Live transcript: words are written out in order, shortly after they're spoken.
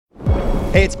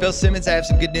Hey, it's Bill Simmons. I have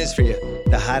some good news for you.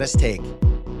 The hottest take.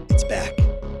 It's back.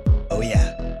 Oh,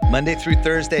 yeah. Monday through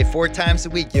Thursday, 4 times a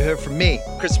week, you hear from me,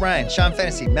 Chris Ryan, Sean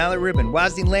Fennessy, Mallory Rubin,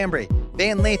 Wazdean Lambre,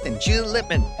 Van Lathan, Julie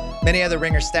Lippman, many other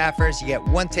Ringer staffers. You get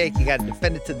one take. You got to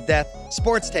defend it to the death.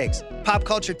 Sports takes, pop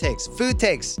culture takes, food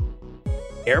takes,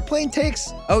 airplane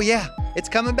takes. Oh, yeah. It's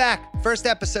coming back. First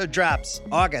episode drops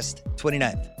August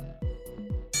 29th.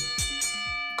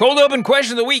 Cold open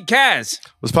question of the week, Kaz.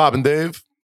 What's poppin', Dave?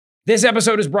 This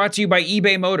episode is brought to you by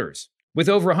eBay Motors. With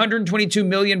over 122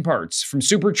 million parts, from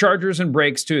superchargers and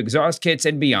brakes to exhaust kits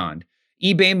and beyond,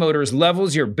 eBay Motors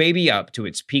levels your baby up to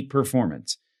its peak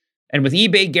performance. And with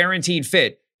eBay Guaranteed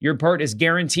Fit, your part is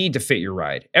guaranteed to fit your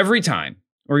ride every time,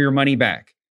 or your money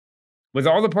back. With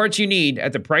all the parts you need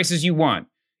at the prices you want,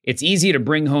 it's easy to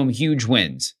bring home huge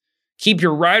wins. Keep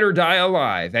your ride or die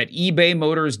alive at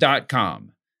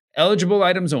ebaymotors.com. Eligible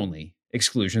items only.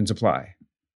 Exclusions apply.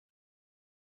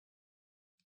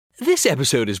 This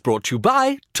episode is brought to you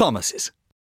by Thomas's.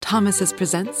 Thomas's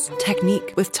presents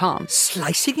Technique with Tom.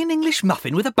 Slicing an English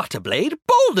muffin with a butter blade?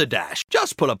 Boulder Dash!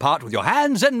 Just pull apart with your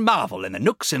hands and marvel in the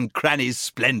nooks and crannies'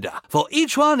 splendor. For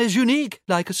each one is unique,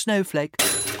 like a snowflake.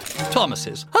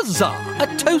 Thomas's, huzzah! A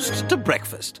toast to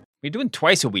breakfast. We're doing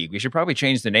twice a week. We should probably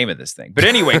change the name of this thing. But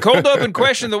anyway, cold open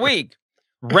question of the week.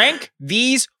 Rank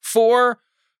these 4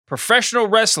 professional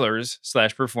wrestlers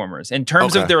 / performers in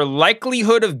terms of their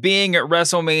likelihood of being at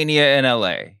WrestleMania in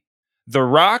LA. The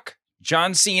Rock,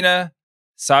 John Cena,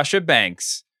 Sasha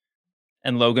Banks,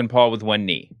 and Logan Paul with one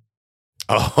knee.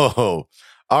 Oh,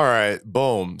 all right.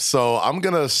 Boom. So I'm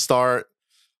going to start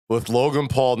with Logan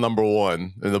Paul number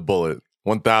 1 in the bullet.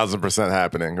 1,000%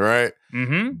 happening, right?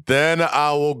 Mm-hmm. Then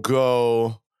I will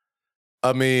go,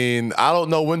 I don't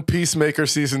know when Peacemaker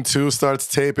Season 2 starts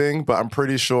taping, but I'm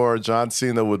pretty sure John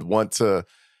Cena would want to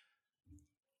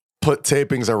put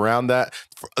tapings around that.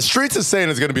 Streets is saying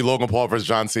it's going to be Logan Paul versus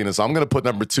John Cena, so I'm going to put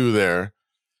number 2 there.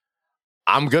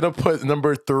 I'm going to put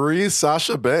number 3,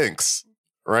 Sasha Banks,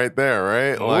 right there,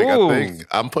 right? Like, I think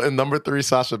I'm putting number 3,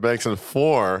 Sasha Banks, and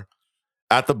 4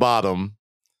 at the bottom.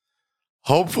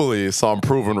 Hopefully, so I'm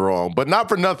proven wrong, but not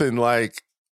for nothing. Like,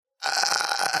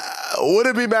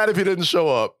 wouldn't be mad if he didn't show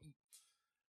up.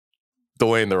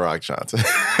 Dwayne "The Rock" Johnson.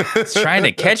 It's trying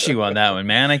to catch you on that one,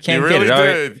 man. I can't get it. All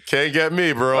did. Right. Can't get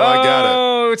me, bro. I got it.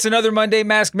 Oh, it's another Monday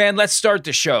Masked Man. Let's start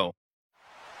the show.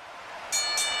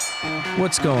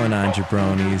 What's going on,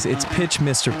 jabronis? It's Pitch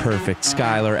Mr. Perfect,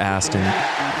 Skylar Aston.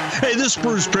 Hey, this is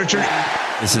Bruce Pritchard.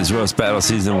 This is Roast Battle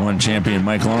Season 1 champion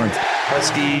Mike Lawrence.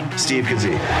 Husky Steve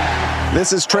Kazee.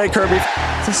 This is Trey Kirby.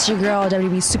 This is your girl,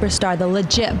 WWE superstar, the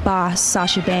legit boss,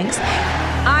 Sasha Banks.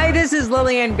 Hi, this is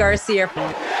Lillian Garcia.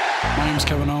 My name's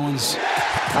Kevin Owens.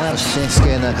 I'm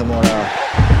Shinsuke Nakamura.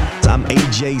 I'm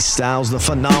AJ Styles, the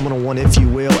phenomenal one, if you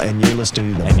will, and you're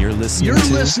listening to You are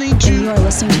listening to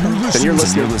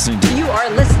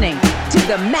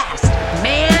the Masked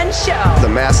Man Show. The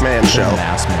Masked Man Show. The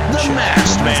Masked Man Show. The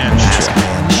Masked Man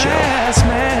Show. Masked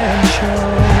Man Show.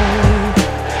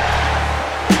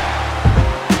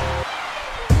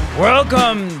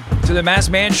 Welcome to the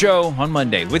Masked Man Show on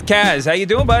Monday with Kaz. How you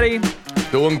doing, buddy?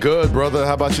 Doing good, brother.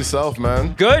 How about yourself,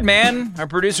 man? Good, man. Our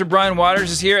producer Brian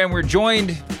Waters is here, and we're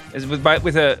joined by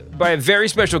a very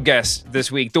special guest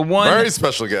this week. The one, very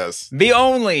special guest, the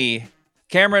only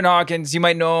Cameron Hawkins. You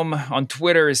might know him on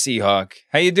Twitter as Seahawk.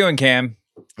 How you doing, Cam?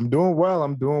 I'm doing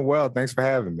well. Thanks for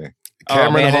having me.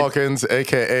 Cameron Hawkins,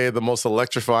 a.k.a. the most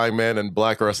electrifying man in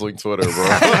Black wrestling Twitter, bro.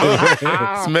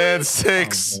 This man's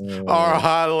takes are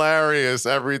hilarious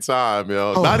every time,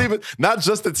 yo. Not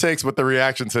just the takes, but the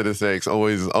reaction to the takes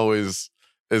always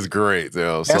is great,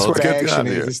 yo. That's what the action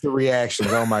is. It's the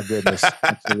reactions. Oh, my goodness.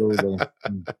 Absolutely.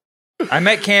 I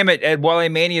met Cam at Wale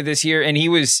Mania this year, and he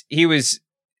was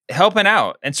helping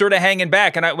out and sort of hanging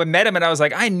back. And I met him, and I was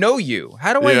like, I know you.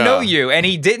 How do I know you? And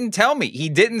he didn't tell me. He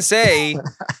didn't say...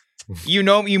 You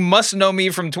must know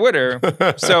me from Twitter.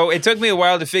 So it took me a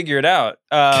while to figure it out.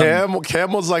 Cam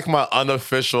was like my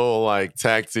unofficial like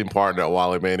tag team partner at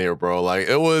Wale Mania, bro. Like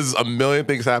it was a million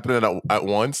things happening at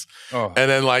once. Oh.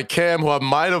 And then like Cam, who I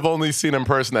might have only seen in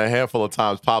person a handful of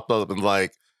times, popped up and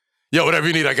like, yo, whatever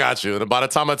you need, I got you. And by the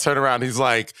time I turn around, he's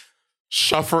like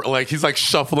shuffling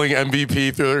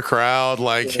MVP through the crowd.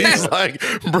 Like he's like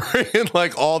bringing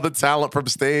like all the talent from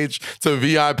stage to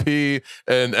VIP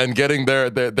and getting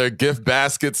their gift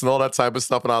baskets and all that type of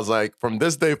stuff. And I was like, from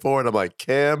this day forward, I'm like,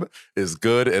 Cam is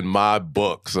good in my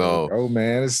book. So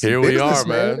man, here we are,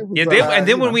 man. Yeah,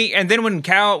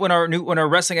 when our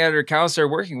wrestling editor Cal started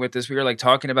working with us, we were like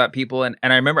talking about people, and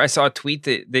I remember I saw a tweet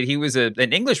that he was an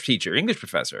English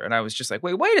professor, and I was just like,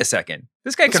 wait a second,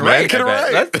 this guy can write.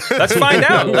 That's find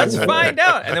out. Let's find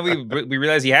out. And then we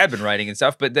realized he had been writing and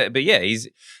stuff. But yeah, he's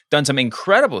done some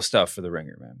incredible stuff for the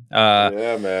Ringer, man.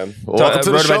 Yeah, man. Welcome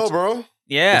to the show, bro.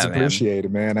 Yeah, it's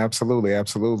appreciated, man. Absolutely.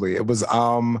 It was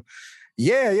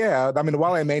yeah. I mean, the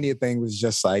Wale Mania thing was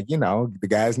just like, the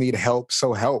guys need help,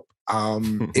 so help.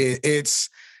 It's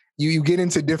you get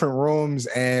into different rooms,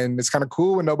 and it's kind of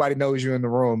cool when nobody knows you in the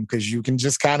room because you can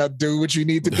just kind of do what you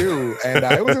need to do. And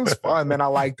it was fun, man. I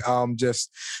liked just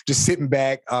sitting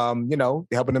back,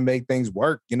 helping to make things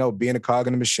work. Being a cog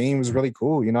in the machine was really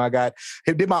cool. I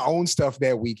did my own stuff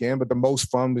that weekend, but the most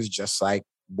fun was just like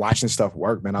watching stuff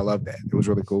work, man. I love that. It was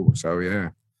really cool. So yeah.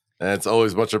 And it's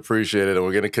always much appreciated. And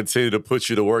we're going to continue to put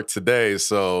you to work today.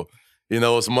 So,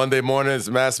 it's Monday morning. It's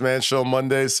Masked Man Show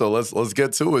Monday. So let's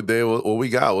get to it, Dave. What we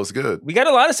got? What's good? We got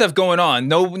a lot of stuff going on.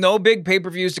 No big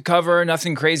pay-per-views to cover.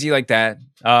 Nothing crazy like that.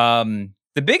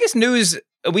 The biggest news,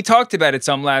 we talked about it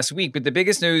some last week, but the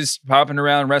biggest news popping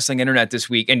around wrestling internet this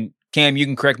week, and Cam, you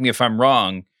can correct me if I'm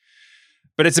wrong,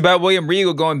 but it's about William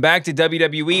Regal going back to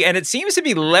WWE, and it seems to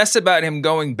be less about him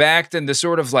going back than the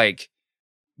sort of like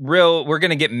we're going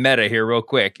to get meta here real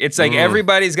quick. It's like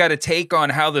everybody's got to take on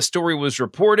how the story was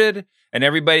reported, and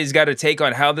everybody's got to take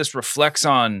on how this reflects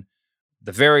on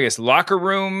the various locker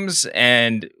rooms.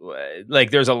 And like,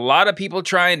 there's a lot of people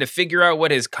trying to figure out what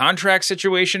his contract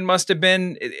situation must have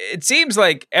been. It seems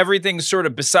like everything's sort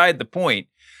of beside the point.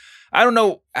 I don't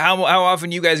know how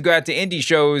often you guys go out to indie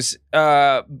shows,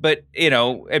 but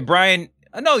and Brian,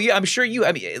 I'm sure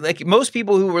like most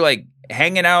people who were like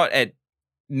hanging out at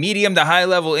medium to high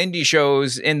level indie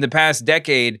shows in the past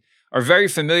decade are very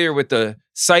familiar with the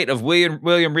sight of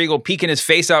William Regal peeking his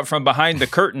face out from behind the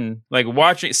curtain, like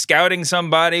scouting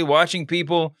somebody, watching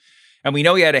people. And we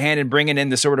know he had a hand in bringing in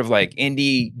the sort of like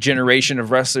indie generation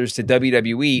of wrestlers to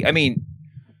WWE. I mean,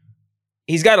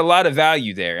 he's got a lot of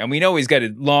value there, and we know he's got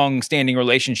a long-standing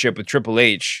relationship with Triple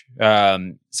H.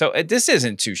 So this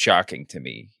isn't too shocking to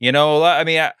me.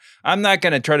 I'm not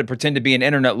going to try to pretend to be an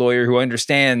internet lawyer who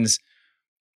understands,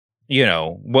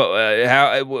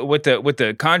 what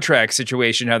the contract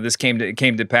situation, how this came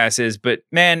to pass is. But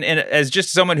man, and as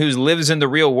just someone who lives in the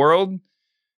real world,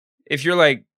 if your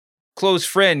like close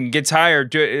friend gets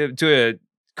hired to a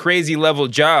crazy level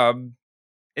job,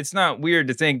 it's not weird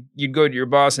to think you'd go to your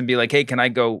boss and be like, "Hey, can I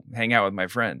go hang out with my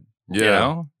friend?"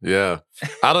 Yeah. Yeah.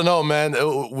 I don't know, man.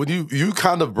 When you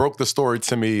kind of broke the story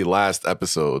to me last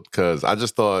episode, because I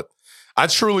just thought, I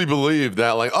truly believe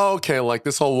that like, like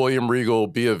this whole William Regal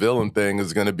be a villain thing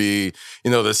is going to be,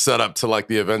 the setup to like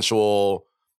the eventual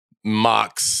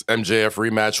Mox MJF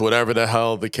rematch, whatever the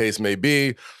hell the case may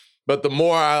be. But the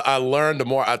more I learned, the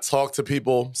more I talked to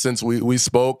people since we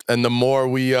spoke, and the more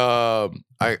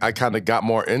I kind of got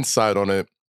more insight on it.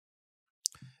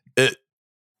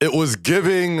 It was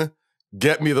giving,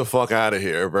 get me the fuck out of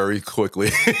here very quickly,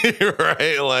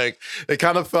 right? Like it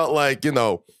kind of felt like,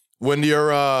 when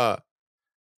you're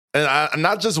and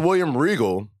not just William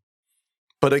Regal,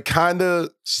 but it kind of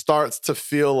starts to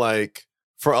feel like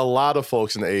for a lot of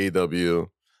folks in AEW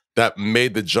that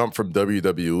made the jump from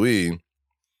WWE,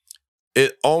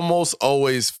 it almost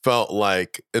always felt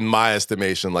like, in my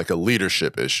estimation, like a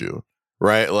leadership issue,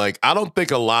 right? Like, I don't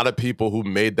think a lot of people who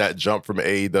made that jump from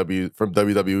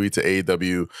WWE to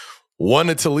AEW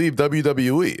wanted to leave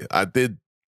WWE. I did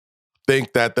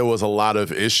think that there was a lot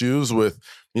of issues with,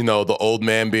 the old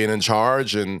man being in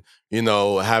charge and,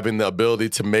 having the ability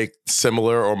to make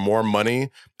similar or more money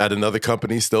at another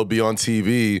company, still be on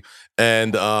TV,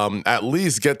 and at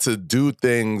least get to do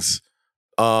things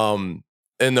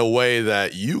in a way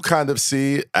that you kind of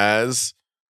see as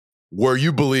where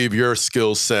you believe your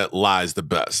skill set lies the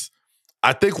best.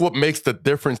 I think what makes the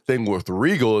different thing with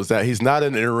Regal is that he's not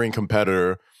an in-ring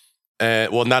competitor,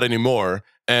 and not anymore.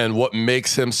 And what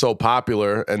makes him so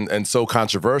popular and so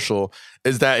controversial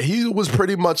is that he was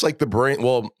pretty much like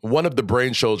one of the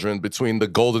brain children between the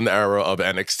golden era of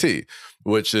NXT,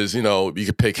 which is, you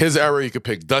could pick his era, you could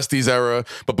pick Dusty's era,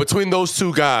 but between those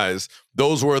two guys,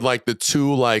 those were like the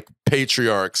two like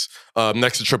patriarchs,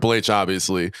 next to Triple H,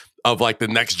 obviously, of like the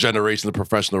next generation of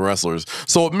professional wrestlers.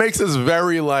 So it makes this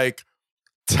very like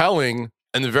telling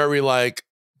and very like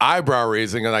eyebrow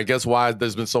raising, and I guess why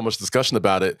there's been so much discussion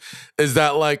about it, is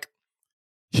that like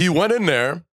he went in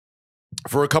there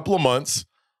for a couple of months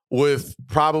with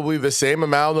probably the same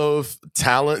amount of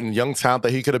talent and young talent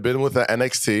that he could have been with at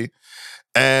NXT,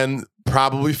 and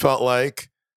probably felt like,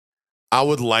 I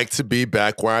would like to be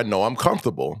back where I know I'm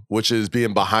comfortable, which is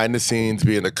being behind the scenes,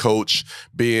 being a coach,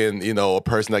 being, a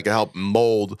person that can help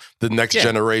mold the next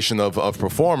generation of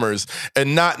performers,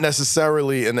 and not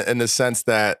necessarily in the sense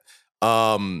that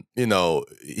you know,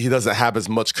 he doesn't have as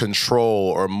much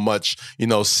control or much, you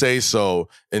know, say so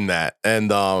in that.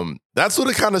 And that's what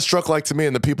it kind of struck like to me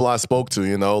and the people I spoke to,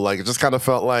 you know, like it just kind of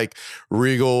felt like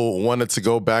Regal wanted to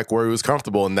go back where he was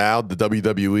comfortable. And now the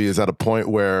WWE is at a point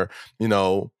where, you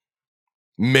know,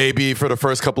 maybe for the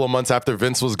first couple of months after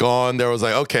Vince was gone, there was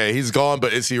like, okay, he's gone,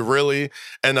 but is he really?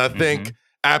 And I think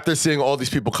after seeing all these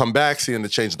people come back, seeing the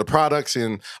change in the product,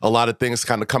 seeing a lot of things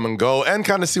kind of come and go, and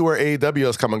kind of see where AEW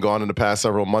has come and gone in the past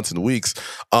several months and weeks,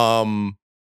 kind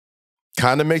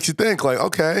of makes you think like,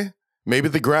 okay, maybe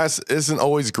the grass isn't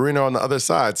always greener on the other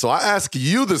side. So I ask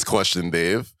you this question,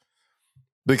 Dave,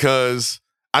 because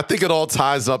I think it all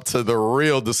ties up to the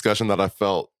real discussion that I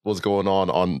felt was going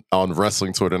on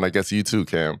wrestling Twitter, and I guess you too,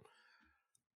 Cam.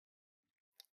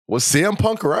 Was CM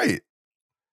Punk right?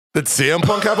 Did CM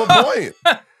Punk have a point?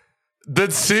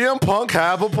 Did CM Punk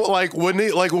have a point? Like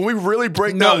when we really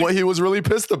break down what he was really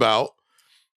pissed about,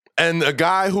 and a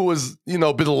guy who was, you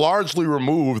know, been largely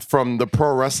removed from the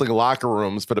pro wrestling locker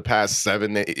rooms for the past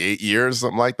 7, 8 years,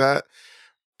 something like that.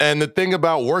 And the thing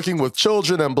about working with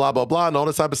children and blah, blah, blah, and all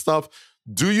this type of stuff,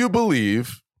 do you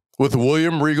believe with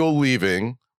William Regal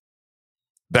leaving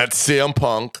that CM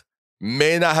Punk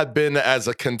may not have been as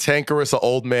a cantankerous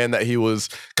old man that he was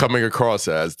coming across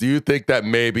as? Do you think that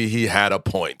maybe he had a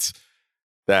point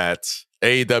that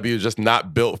AEW is just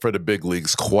not built for the big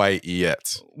leagues quite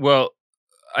yet? Well,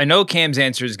 I know Cam's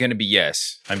answer is going to be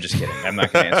yes. I'm just kidding. I'm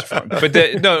not going to answer for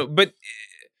him. But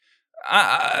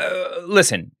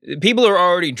listen, people are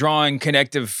already drawing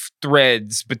connective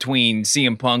threads between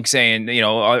CM Punk saying, you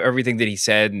know, everything that he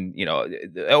said. And, you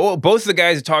know, both of the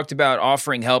guys talked about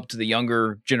offering help to the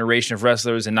younger generation of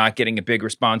wrestlers and not getting a big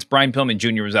response. Brian Pillman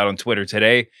Jr. was out on Twitter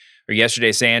today or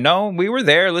yesterday saying, no, we were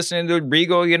there listening to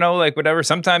Regal, you know, like whatever.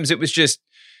 Sometimes it was just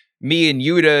me and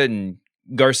Yuta and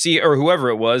Garcia or whoever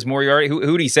it was, Moriarty.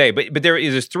 Who'd he say? But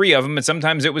there's 3 of them, and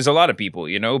sometimes it was a lot of people,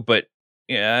 you know, but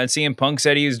yeah, CM Punk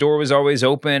said his door was always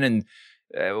open, and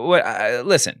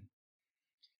listen.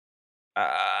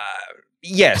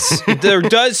 Yes, there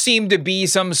does seem to be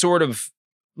some sort of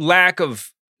lack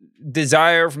of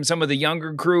desire from some of the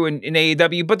younger crew in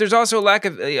AEW, but there's also a lack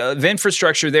of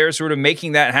infrastructure there, sort of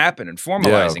making that happen and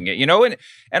formalizing it, you know,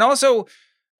 and also.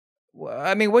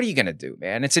 I mean, what are you going to do,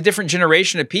 man? It's a different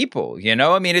generation of people, you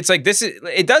know? I mean, it's like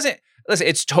listen,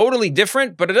 it's totally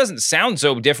different, but it doesn't sound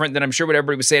so different than I'm sure what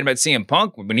everybody was saying about CM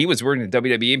Punk when he was working at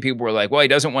WWE and people were like, well, he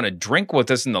doesn't want to drink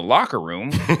with us in the locker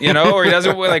room, you know, or he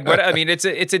doesn't like what I mean, it's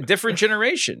a different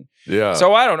generation. Yeah.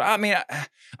 So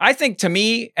I think to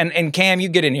me, and Cam, you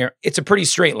get in here, it's a pretty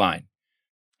straight line.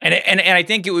 And I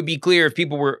think it would be clear if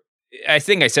people were, I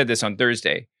think I said this on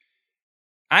Thursday.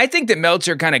 I think that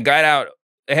Meltzer kind of got out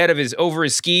over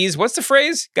his skis. What's the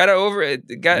phrase? Got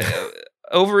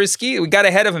over his ski. We got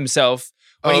ahead of himself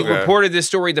when he reported this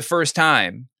story the first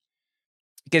time,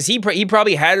 because he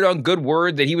probably had it on good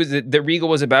word that Regal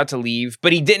was about to leave,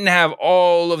 but he didn't have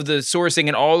all of the sourcing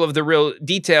and all of the real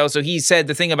details. So he said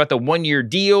the thing about the 1-year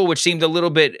deal, which seemed a little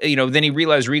bit, you know. Then he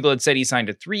realized Regal had said he signed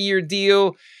a 3-year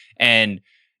deal, and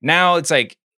now it's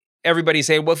like. Everybody's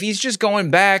saying, well, if he's just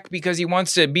going back because he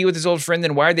wants to be with his old friend,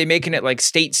 then why are they making it like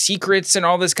state secrets and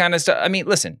all this kind of stuff? I mean,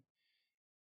 listen,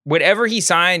 whatever he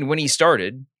signed when he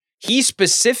started, he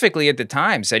specifically at the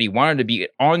time said he wanted to be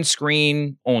on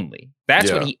screen only.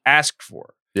 That's what he asked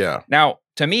for. Yeah. Now,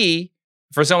 to me,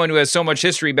 for someone who has so much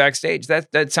history backstage,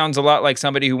 that sounds a lot like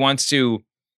somebody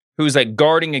who's like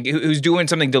who's doing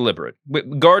something deliberate,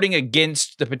 guarding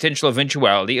against the potential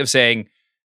eventuality of saying,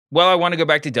 well, I want to go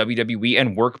back to WWE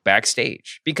and work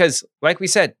backstage. Because, like we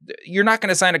said, you're not going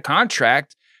to sign a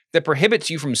contract that prohibits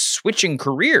you from switching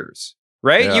careers,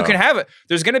 right? Yeah. You can have it.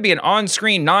 There's going to be an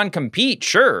on-screen non-compete,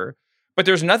 sure, but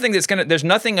there's nothing there's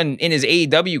nothing in his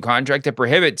AEW contract that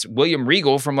prohibits William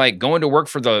Regal from like going to work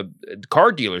for the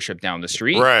car dealership down the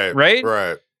street,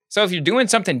 right? So if you're doing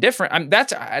something different,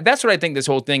 that's what I think this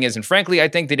whole thing is. And frankly, I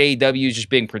think that AEW is just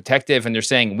being protective, and they're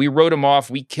saying we wrote him off,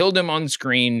 we killed him on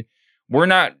screen.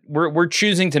 We're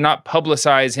choosing to not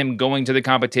publicize him going to the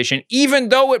competition, even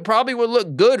though it probably would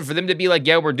look good for them to be like,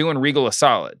 yeah, we're doing Regal a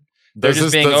solid. They're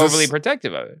just being overly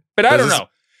protective of it. But I don't know.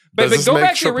 But go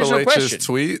back to the original question.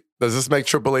 Does this make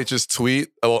Triple H's tweet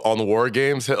on the War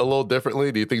Games hit a little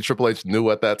differently? Do you think Triple H knew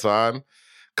at that time?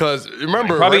 Because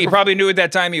remember, he probably knew at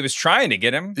that time he was trying to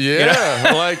get him. Yeah,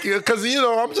 you know? like because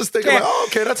I'm just thinking like, oh,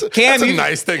 okay, that's a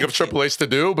nice thing of Triple H to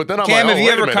do. But then I'm Cam, like, have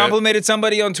you ever complimented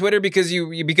somebody on Twitter because you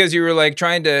were like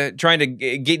trying to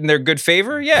get in their good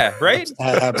favor? Yeah, right.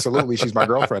 Absolutely, she's my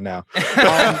girlfriend now.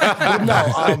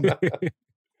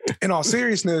 In all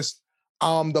seriousness,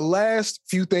 the last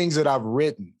few things that I've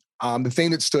written, The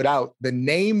thing that stood out, the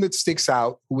name that sticks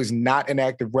out, who is not an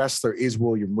active wrestler, is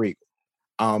William Regal.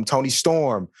 Tony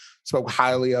Storm spoke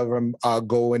highly of him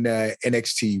going to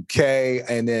NXT UK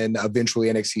and then eventually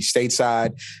NXT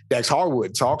stateside. Dax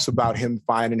Harwood talks about him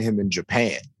finding him in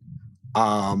Japan.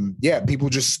 People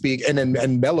just speak,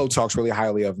 and Mello talks really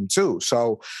highly of him too.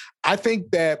 So I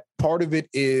think that part of it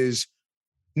is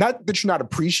not that you're not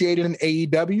appreciated in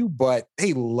AEW, but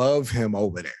they love him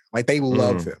over there. Like they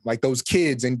love him. Like those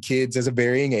kids as a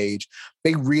varying age,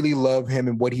 they really love him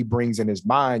and what he brings in his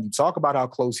mind. You talk about how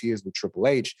close he is with Triple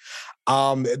H.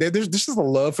 There's just a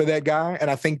love for that guy.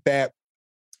 And I think that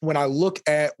when I look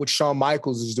at what Shawn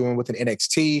Michaels is doing with an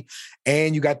NXT,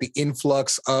 and you got the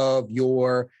influx of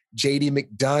your JD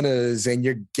McDonoughs and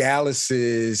your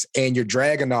Galluses and your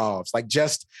Dragunovs, like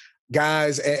just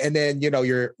guys, and then,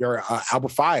 your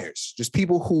Albert Fires, just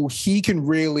people who he can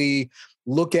really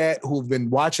look at, who've been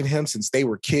watching him since they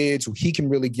were kids, who he can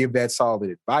really give that solid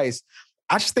advice.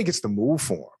 I just think it's the move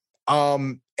for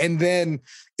him. And then,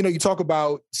 you talk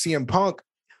about CM Punk.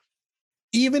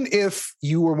 Even if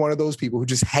you were one of those people who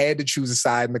just had to choose a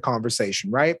side in the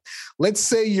conversation, right? Let's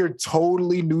say you're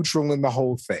totally neutral in the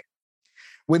whole thing.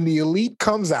 When the Elite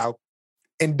comes out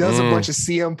and does a bunch of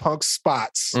CM Punk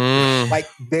spots, like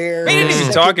they're we didn't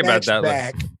even talk about that.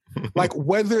 Back, like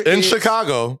whether in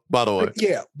Chicago, by the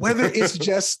way, whether it's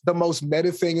just the most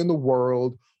meta thing in the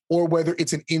world or whether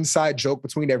it's an inside joke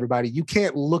between everybody, you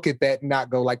can't look at that and not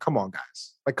go like, "Come on,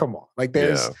 guys! Like, come on!" Like,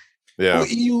 there's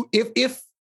if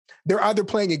they're either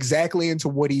playing exactly into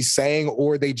what he's saying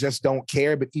or they just don't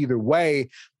care. But either way,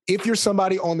 if you're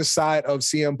somebody on the side of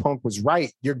CM Punk was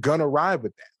right, you're gonna ride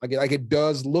with that. Like it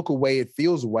does look away, it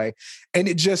feels away, and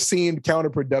it just seemed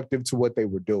counterproductive to what they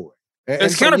were doing.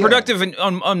 It's counterproductive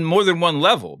on more than one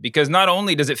level, because not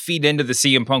only does it feed into the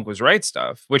CM Punk was right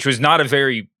stuff, which was not a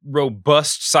very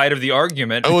robust side of the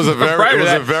argument. It was a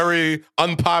very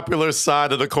unpopular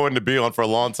side of the coin to be on for a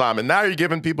long time, and now you're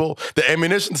giving people the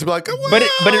ammunition to be like, well,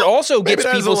 but it also gets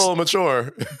people a little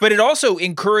mature. But it also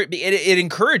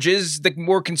encourages the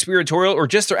more conspiratorial or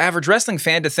just their average wrestling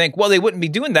fan to think, well, they wouldn't be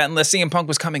doing that unless CM Punk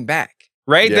was coming back.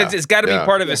 Right? Yeah. It's got to be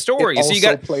part of his story. It so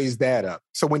also plays that up.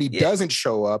 So when he doesn't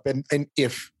show up, and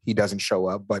if he doesn't show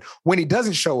up, but when he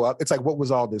doesn't show up, it's like, what was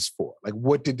all this for? Like,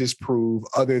 what did this prove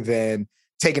other than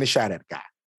taking a shot at a guy?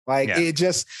 Like,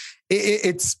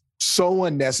 it's so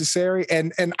unnecessary.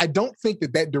 And I don't think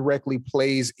that directly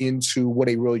plays into what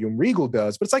a William Regal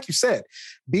does. But it's like you said,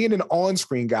 being an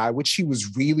on-screen guy, which he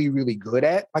was really, really good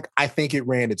at, like, I think it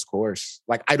ran its course.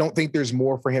 Like, I don't think there's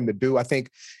more for him to do. I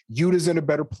think Yuta's in a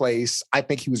better place. I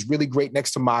think he was really great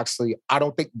next to Moxley. I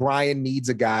don't think Bryan needs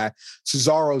a guy.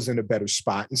 Cesaro's in a better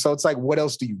spot. And so it's like, what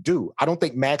else do you do? I don't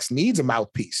think Max needs a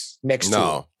mouthpiece next to him.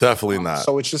 No, definitely not.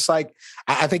 So it's just like,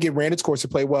 I think it ran its course to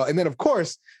play well. And then, of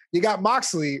course, you got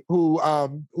Moxley, who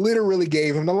literally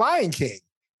gave him the Lion King.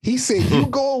 He said, you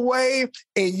go away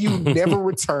and you never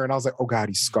return. I was like, oh God,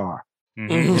 he's Scar.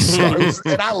 Mm-hmm.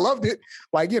 And I loved it.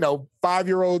 Like,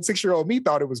 5-year-old, 6-year-old me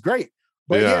thought it was great.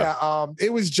 But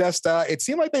it was just, it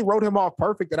seemed like they wrote him off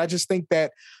perfect. And I just think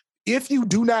that if you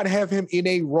do not have him in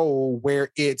a role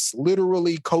where it's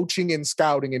literally coaching and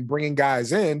scouting and bringing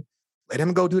guys in, let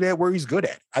him go do that where he's good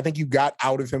at. I think you got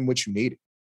out of him what you needed.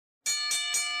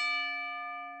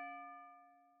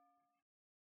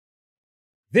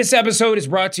 This episode is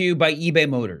brought to you by eBay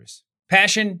Motors.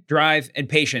 Passion, drive, and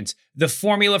patience. The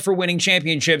formula for winning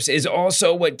championships is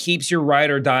also what keeps your ride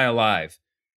or die alive.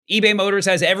 eBay Motors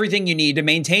has everything you need to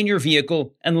maintain your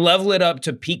vehicle and level it up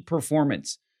to peak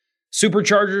performance.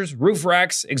 Superchargers, roof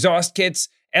racks, exhaust kits,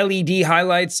 LED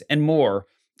highlights, and more.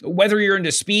 Whether you're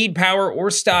into speed, power,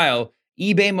 or style,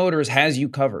 eBay Motors has you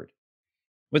covered.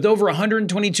 With over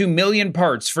 122 million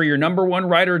parts for your number one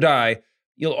ride or die,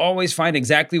 you'll always find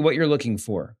exactly what you're looking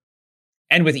for.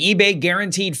 And with eBay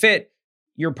Guaranteed Fit,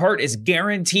 your part is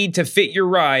guaranteed to fit your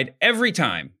ride every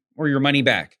time or your money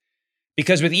back.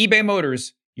 Because with eBay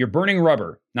Motors, you're burning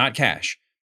rubber, not cash.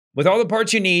 With all the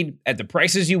parts you need at the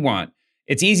prices you want,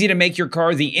 it's easy to make your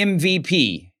car the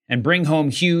MVP and bring home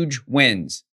huge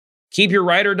wins. Keep your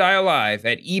ride or die alive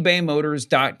at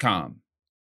ebaymotors.com.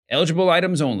 Eligible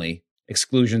items only.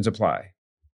 Exclusions apply.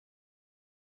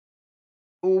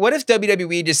 What if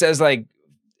WWE just says, like,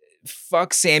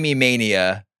 fuck Sami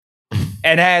Mania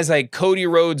and has, like, Cody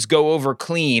Rhodes go over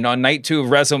clean on night 2 of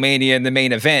WrestleMania in the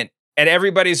main event, and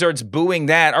everybody starts booing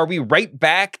that? Are we right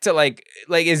back to, like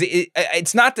is it?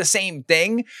 It's not the same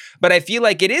thing, but I feel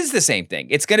like it is the same thing.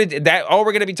 It's all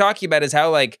we're gonna be talking about is how,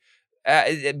 like,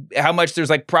 how much there's,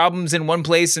 like, problems in one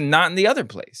place and not in the other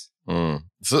place.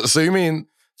 So you mean,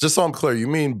 just so I'm clear, you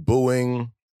mean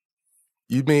booing?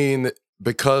 You mean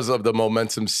because of the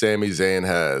momentum Sami Zayn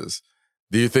has,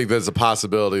 do you think there's a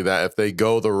possibility that if they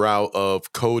go the route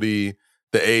of Cody,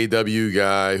 the AEW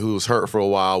guy who's hurt for a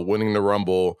while, winning the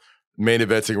Rumble, main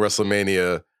eventing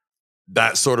WrestleMania,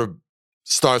 that sort of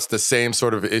starts the same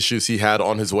sort of issues he had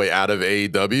on his way out of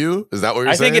AEW? Is that what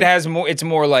you're saying? I think it has more. It's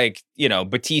more like,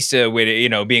 Batista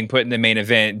with being put in the main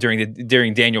event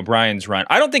during Daniel Bryan's run.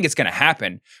 I don't think it's going to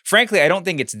happen. Frankly, I don't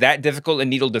think it's that difficult a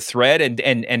needle to thread,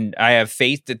 and I have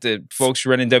faith that the folks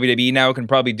running WWE now can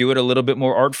probably do it a little bit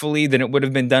more artfully than it would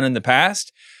have been done in the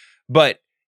past. But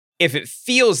if it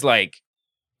feels like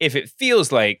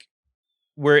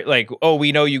we're like, oh,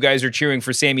 we know you guys are cheering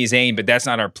for Sami Zayn, but that's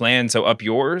not our plan, so up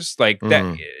yours. Like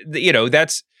that,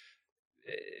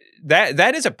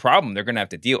 that is a problem they're going to have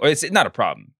to deal with. It's not a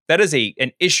problem. That is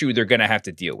an issue they're going to have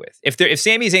to deal with. If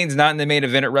Sami Zayn's not in the main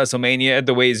event at WrestleMania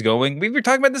the way he's going, we were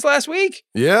talking about this last week.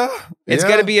 Yeah. It's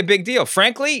got to be a big deal.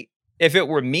 Frankly, if it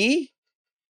were me,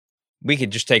 we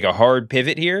could just take a hard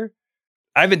pivot here.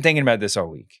 I've been thinking about this all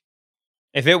week.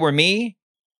 If it were me,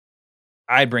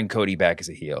 I'd bring Cody back as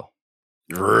a heel.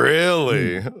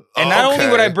 Really? And not only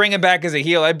would I bring him back as a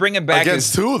heel, I'd bring him back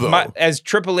as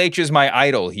Triple H is my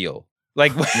idol heel.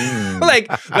 Like,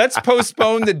 let's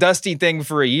postpone the Dusty thing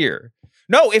for a year.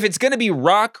 No, if it's going to be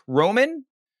Rock Roman,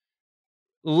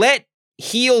 let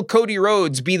heel Cody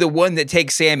Rhodes be the one that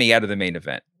takes Sami out of the main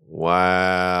event.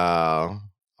 Wow.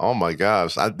 Oh my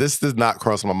gosh. This did not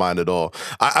cross my mind at all.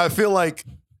 I feel like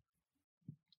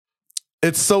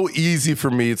it's so easy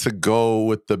for me to go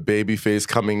with the babyface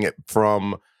coming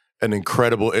from an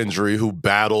incredible injury who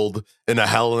battled in a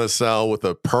Hell in a Cell with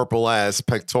a purple-ass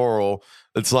pectoral.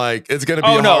 It's like, it's going to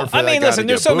be hard for that guy listen, to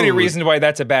there's get so many booed. reasons why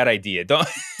that's a bad idea. Don't.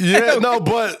 Yeah, no,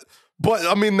 but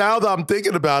I mean, now that I'm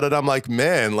thinking about it, I'm like,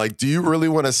 man, like, do you really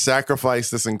want to sacrifice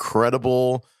this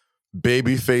incredible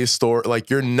babyface story?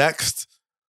 Like, your next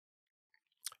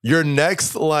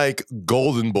like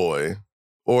golden boy,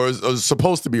 or is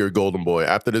supposed to be your golden boy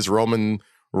after this Roman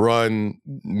run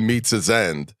meets its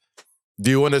end.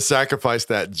 Do you want to sacrifice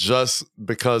that just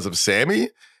because of Sami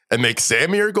and make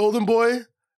Sami your golden boy?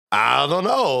 I don't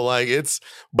know.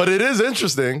 But it is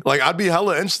interesting. Like, I'd be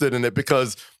hella interested in it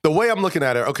because the way I'm looking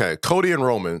at it, okay, Cody and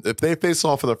Roman, if they face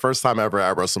off for the first time ever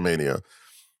at WrestleMania,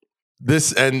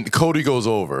 and Cody goes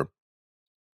over,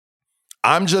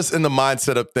 I'm just in the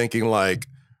mindset of thinking like,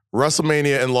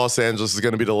 WrestleMania in Los Angeles is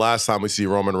going to be the last time we see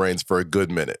Roman Reigns for a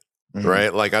good minute,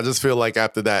 right? Like, I just feel like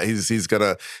after that, he's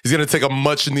gonna take a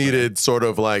much needed sort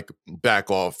of like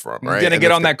back off from, right? He's gonna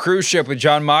get on that cruise ship with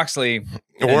John Moxley.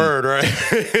 Word,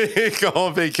 right? Go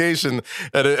on vacation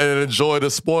and enjoy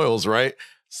the spoils, right?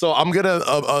 So I'm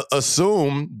gonna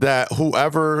assume that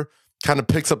whoever kind of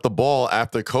picks up the ball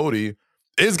after Cody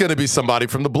is going to be somebody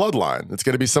from the bloodline. It's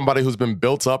going to be somebody who's been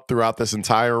built up throughout this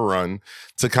entire run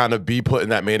to kind of be put in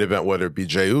that main event, whether it be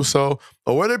Jey Uso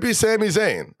or whether it be Sami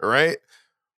Zayn, right?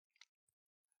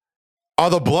 Are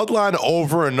the bloodline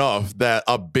over enough that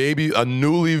a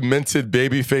newly minted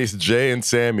babyface Jey and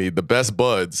Sami, the best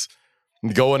buds,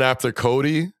 going after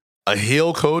Cody, a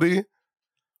heel Cody?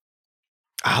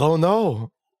 I don't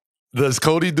know. Does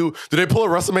Cody do they pull a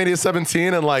WrestleMania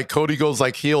 17 and like Cody goes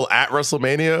like heel at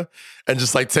WrestleMania and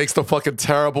just like takes the fucking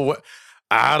terrible way?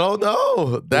 I don't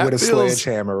know. That with a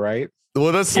sledgehammer, right?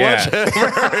 With a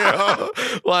sledgehammer.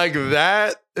 Like,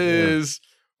 that is,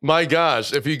 my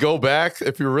gosh, if you go back,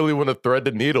 if you really want to thread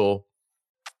the needle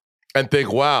and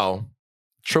think, wow,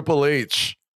 Triple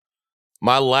H,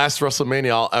 my last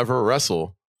WrestleMania I'll ever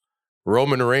wrestle,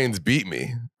 Roman Reigns beat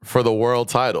me for the world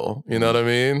title. You know what I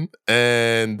mean?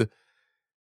 And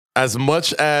as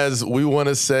much as we want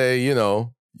to say, you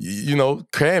know,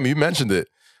 Cam, you mentioned it,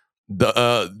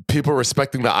 the people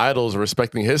respecting the idols,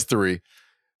 respecting history,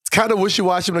 it's kind of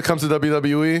wishy-washy when it comes to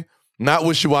WWE. Not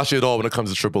wishy-washy at all when it comes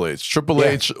to Triple H. Triple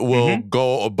H will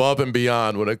go above and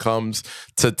beyond when it comes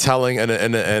to telling and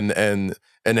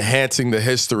enhancing the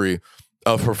history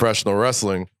of professional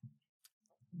wrestling.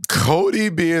 Cody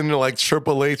being like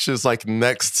Triple H's like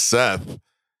next Seth,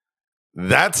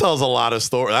 that tells a lot of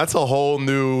story. That's a whole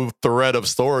new thread of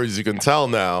stories you can tell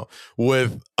now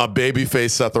with a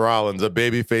babyface Seth Rollins, a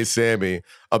babyface Sami,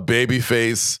 a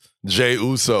babyface Jey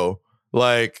Uso.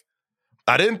 Like,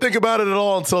 I didn't think about it at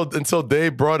all until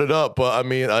Dave brought it up. But I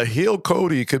mean, a heel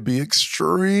Cody could be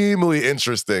extremely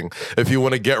interesting if you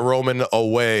want to get Roman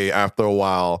away after a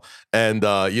while. And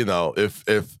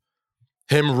if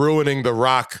him ruining the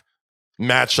Rock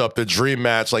matchup, the dream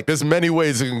match, like, there's many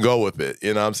ways you can go with it.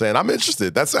 You know what I'm saying? I'm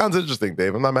interested. That sounds interesting,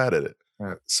 Dave. I'm not mad at it.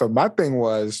 So my thing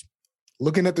was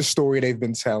looking at the story they've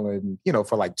been telling,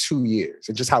 for like 2 years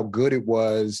and just how good it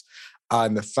was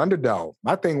in the Thunderdome.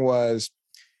 My thing was,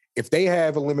 if they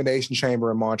have Elimination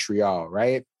Chamber in Montreal,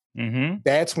 right? Mm-hmm.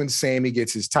 That's when Sami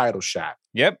gets his title shot.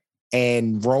 Yep.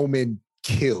 And Roman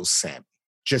kills Sami,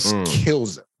 just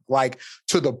kills him. Like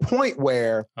to the point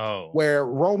where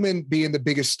Roman, being the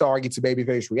biggest star, gets a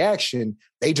babyface reaction,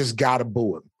 they just gotta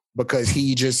boo him because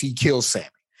he kills Sami.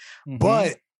 Mm-hmm.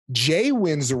 But Jay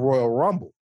wins the Royal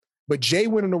Rumble. But Jay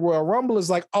winning the Royal Rumble is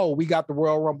like, oh, we got the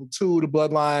Royal Rumble 2, the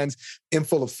bloodlines in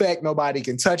full effect. Nobody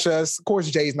can touch us. Of course,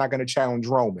 Jay's not going to challenge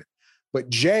Roman. But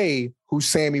Jay, who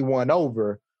Sami won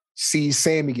over, sees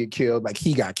Sami get killed like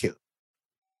he got killed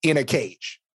in a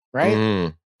cage, right?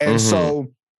 Mm-hmm. And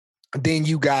so then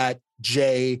you got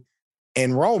Jay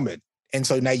and Roman. And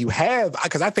so now you have,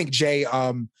 because I think Jay,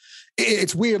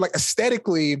 it's weird, like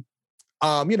aesthetically,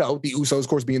 the Usos, of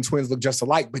course, being twins, look just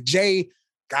alike, but Jay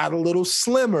got a little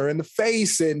slimmer in the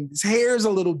face and his hair's a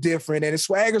little different and his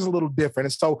swagger's a little different.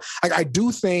 And so I do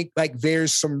think like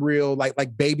there's some real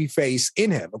like baby face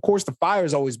in him. Of course, the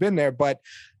fire's always been there, but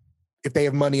if they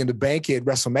have Money in the Bank at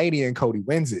WrestleMania and Cody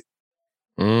wins it,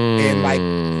 and like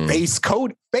face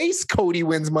Cody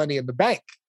wins Money in the Bank,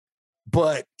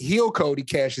 but heel Cody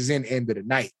cashes in end of the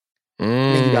night.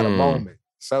 Then you got a moment.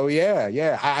 So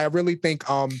yeah. I really think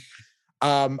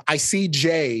I see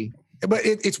Jay. But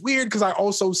it's weird because I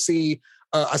also see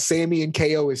a Sami and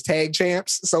KO as tag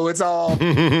champs. So it's all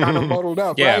kind of muddled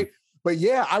up, right? But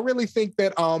yeah, I really think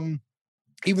that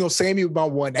even though Sami was my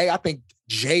 1A, I think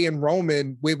Jay and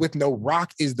Roman with no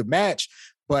Rock is the match.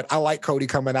 But I like Cody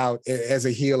coming out as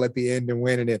a heel at the end and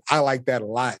winning it. I like that a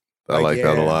lot. I like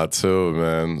that a lot too,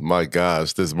 man. My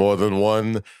gosh, there's more than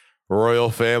one royal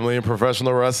family in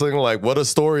professional wrestling. Like, what a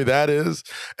story that is.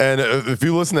 And if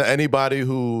you listen to anybody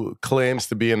who claims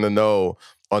to be in the know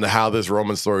on how this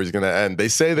Roman story is going to end, they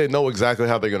say they know exactly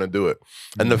how they're going to do it.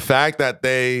 And the fact that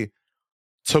they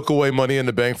took away Money in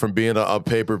the Bank from being a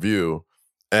pay-per-view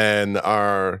and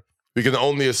are, we can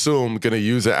only assume, going to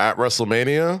use it at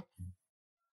WrestleMania,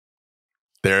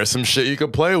 there's some shit you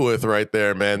could play with right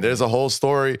there, man. There's a whole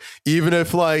story. Even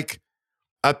if, like,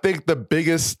 I think the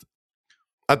biggest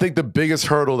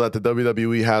hurdle that the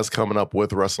WWE has coming up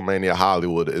with WrestleMania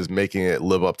Hollywood is making it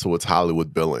live up to its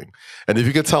Hollywood billing. And if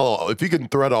you can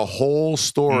thread a whole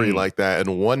story like that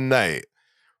in one night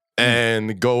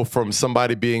and go from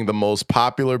somebody being the most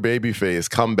popular babyface,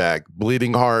 comeback,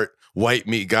 bleeding heart, white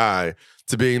meat guy,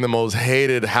 to being the most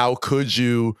hated, how could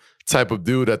you type of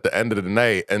dude at the end of the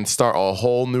night, and start a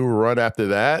whole new run after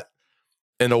that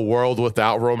in a world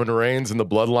without Roman Reigns and the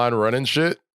bloodline running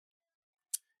shit,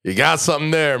 you got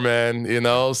something there, man,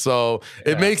 So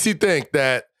it makes you think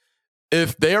that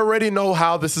if they already know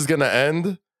how this is going to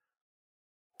end,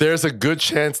 there's a good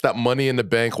chance that Money in the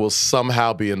Bank will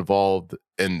somehow be involved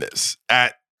in this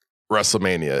at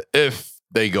WrestleMania if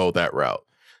they go that route.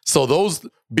 So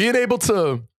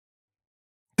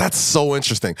that's so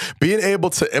interesting. Being able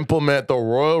to implement the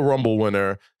Royal Rumble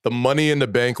winner, the Money in the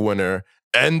Bank winner,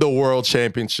 and the World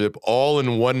Championship all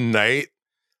in one night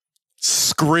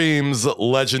screams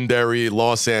legendary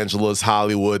Los Angeles,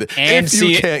 Hollywood. And if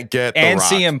you can't get The Rock.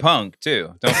 CM Punk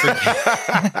too. Don't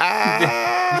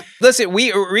forget. Listen,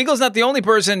 Regal's not the only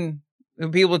person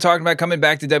who people are talking about coming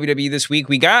back to WWE this week.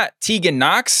 We got Tegan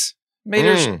Nox made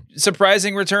her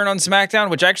surprising return on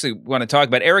SmackDown, which I actually want to talk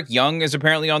about. Eric Young is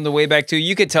apparently on the way back too.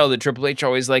 You could tell that Triple H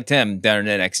always liked him down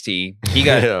in NXT. He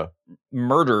got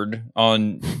murdered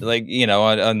on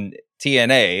on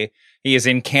TNA. He is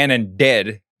in canon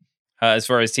dead. As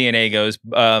far as TNA goes.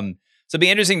 So it'll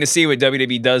be interesting to see what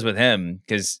WWE does with him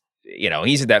because,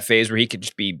 he's at that phase where he could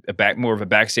just be more of a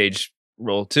backstage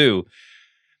role too.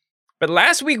 But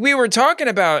last week we were talking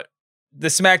about the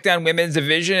SmackDown women's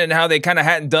division and how they kind of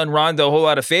hadn't done Ronda a whole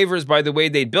lot of favors by the way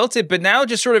they built it. But now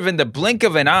just sort of in the blink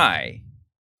of an eye,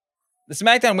 the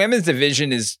SmackDown women's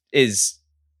division is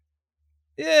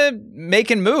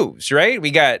making moves, right? We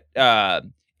got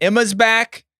Emma's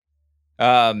back.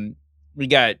 We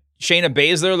got Shayna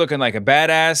Baszler looking like a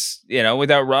badass,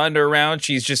 without Ronda around.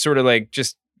 She's just sort of like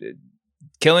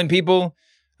killing people.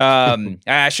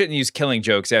 I shouldn't use killing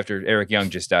jokes after Eric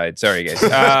Young just died. Sorry, guys.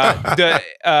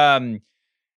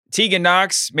 Tegan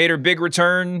Nox made her big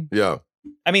return. Yeah.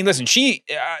 I mean, listen,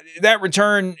 that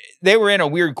return, they were in a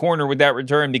weird corner with that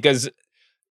return because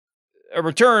a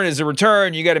return is a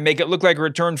return. You got to make it look like a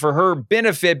return for her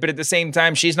benefit, but at the same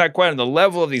time, she's not quite on the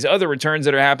level of these other returns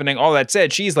that are happening. All that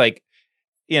said, she's like,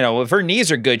 if her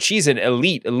knees are good, she's an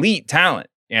elite talent,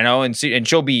 and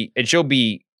she'll be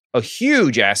a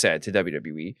huge asset to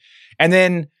WWE. And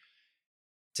then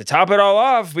to top it all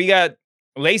off, we got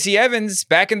Lacey Evans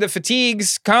back in the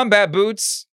fatigues, combat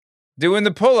boots, doing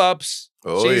the pull-ups.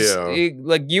 Oh, she's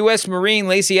like U.S. Marine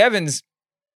Lacey Evans.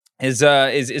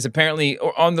 is apparently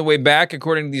on the way back,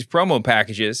 according to these promo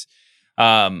packages,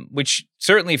 which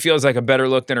certainly feels like a better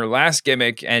look than her last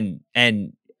gimmick. And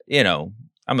you know,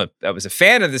 I was a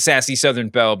fan of the sassy Southern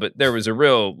Belle, but there was a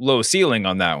real low ceiling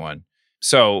on that one.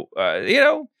 So you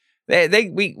know,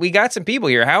 we got some people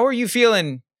here. How are you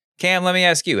feeling, Cam? Let me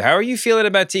ask you, how are you feeling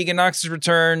about Tegan Nox's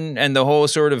return and the whole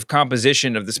sort of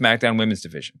composition of the SmackDown Women's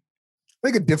division? I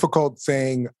think a difficult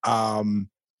thing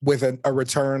with a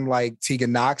return like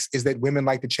Tegan Nox is that women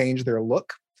like to change their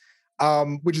look,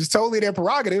 which is totally their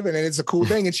prerogative, and it's a cool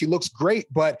thing, and she looks great.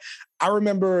 But I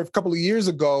remember a couple of years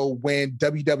ago when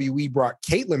WWE brought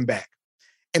Caitlyn back,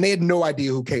 and they had no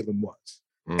idea who Caitlyn was.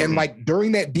 And like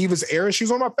during that Divas era, she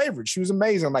was one of my favorites. She was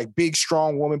amazing, like big,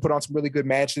 strong woman, put on some really good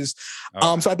matches.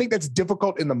 So I think that's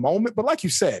difficult in the moment. But like you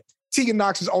said, Tegan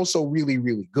Nox is also really,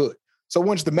 really good. So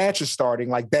once the match is starting,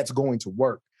 like that's going to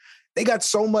work. They got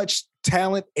so much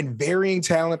talent and varying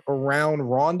talent around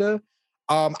Ronda.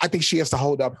 I think she has to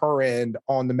hold up her end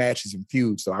on the matches and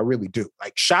feuds. So I really do.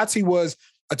 Like Shotzi was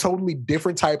a totally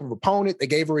different type of opponent. They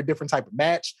gave her a different type of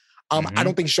match. I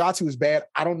don't think Shotzi was bad.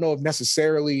 I don't know if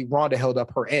necessarily Ronda held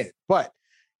up her end, but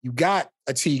you got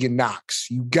a Tegan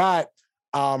Nox. You got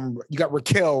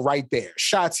Raquel right there.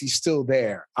 Shotzi's still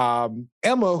there.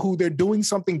 Emma, who they're doing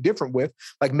something different with,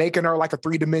 like making her like a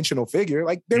three-dimensional figure.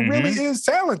 Like there really is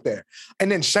talent there. And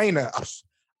then Shayna,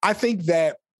 I think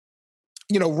that,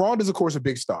 you know, Ronda's, of course, a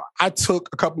big star. I took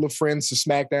a couple of friends to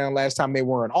SmackDown last time they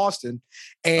were in Austin,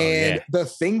 and the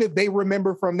thing that they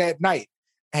remember from that night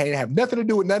had have nothing to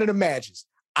do with none of the matches.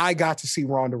 I got to see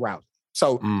Ronda Rousey.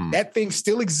 So that thing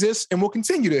still exists and will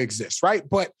continue to exist, right?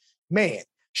 But man,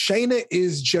 Shayna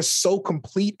is just so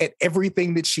complete at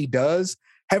everything that she does.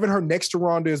 Having her next to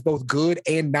Ronda is both good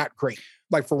and not great.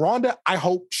 Like for Ronda, I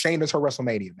hope Shayna's her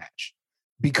WrestleMania match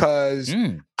because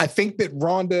I think that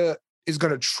Ronda is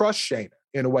going to trust Shayna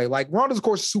in a way. Like Ronda's, of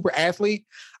course, a super athlete.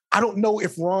 I don't know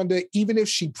if Ronda, even if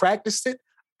she practiced it,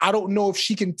 I don't know if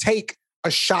she can take a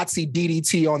Shotzi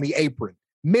DDT on the apron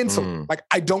mentally. Like,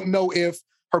 I don't know if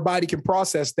her body can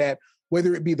process that,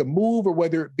 whether it be the move or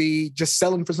whether it be just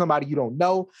selling for somebody you don't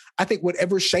know. I think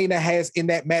whatever Shayna has in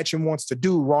that match and wants to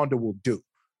do, Ronda will do.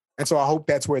 And so I hope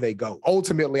that's where they go.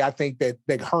 Ultimately, I think that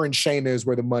her and Shayna is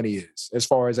where the money is as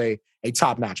far as a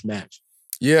top-notch match.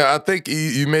 Yeah, I think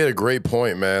you made a great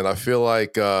point, man. I feel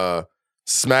like the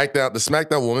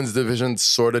SmackDown Women's division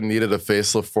sort of needed a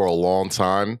facelift for a long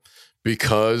time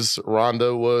because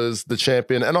Ronda was the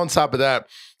champion. And on top of that,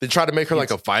 they tried to make her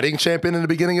like a fighting champion in the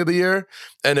beginning of the year.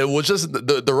 And it was just,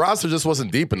 the roster just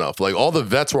wasn't deep enough. Like all the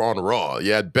vets were on Raw.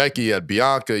 You had Becky, you had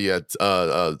Bianca, you had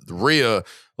Rhea,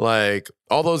 like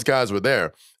all those guys were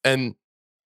there. And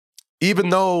even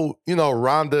though, you know,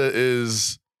 Ronda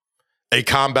is a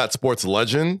combat sports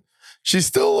legend, she's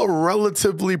still a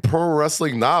relatively pro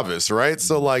wrestling novice, right?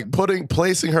 So like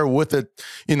placing her with it,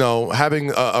 you know,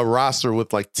 having a roster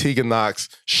with like Tegan Nox,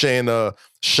 Shayna,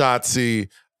 Shotzi,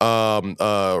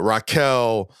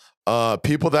 Raquel,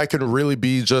 people that can really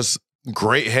be just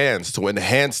great hands to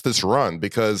enhance this run,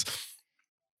 because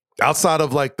outside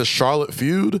of like the Charlotte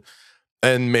feud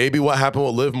and maybe what happened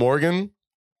with Liv Morgan,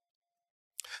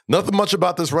 nothing much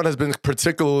about this run has been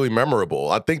particularly memorable.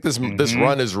 I think this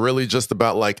run is really just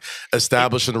about like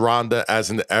establishing Ronda as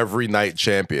an every night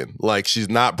champion. Like she's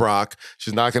not Brock.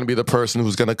 She's not going to be the person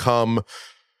who's going to come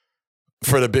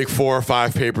for the big 4 or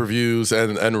 5 pay-per-views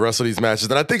and wrestle these matches.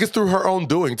 And I think it's through her own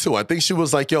doing too. I think she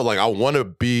was like, yo, like I want to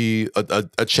be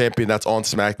a champion that's on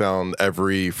SmackDown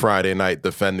every Friday night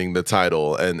defending the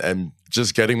title and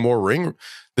just getting more ring.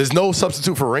 There's no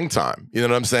substitute for ring time. You know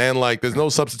what I'm saying? Like there's no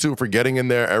substitute for getting in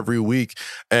there every week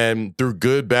and through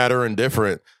good, bad, or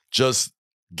indifferent, just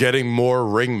getting more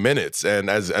ring minutes. And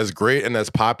as great and as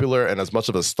popular and as much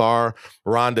of a star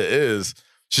Ronda is,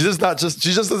 she just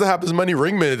doesn't have as many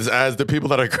ring minutes as the people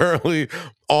that are currently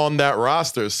on that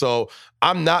roster. So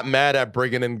I'm not mad at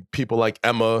bringing in people like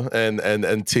Emma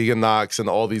and Tegan Nox and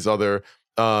all these other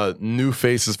new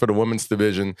faces for the women's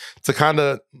division to kind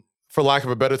of, for lack of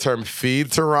a better term,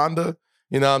 feed to Ronda.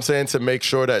 You know what I'm saying? To make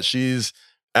sure that she's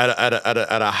at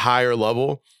a higher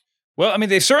level. Well, I mean,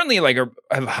 they certainly like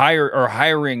are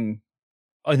hiring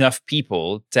enough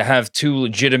people to have 2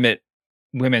 legitimate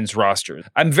women's rosters.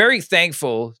 I'm very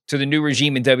thankful to the new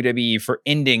regime in WWE for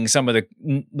ending some of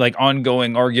the like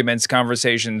ongoing arguments,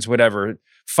 conversations, whatever,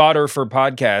 fodder for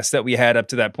podcasts that we had up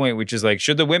to that point, which is like,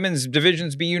 should the women's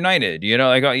divisions be united? You know,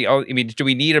 like, I mean, do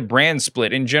we need a brand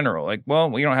split in general? Like, well,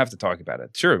 we don't have to talk about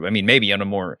it. Sure. I mean, maybe on a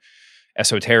more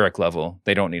esoteric level,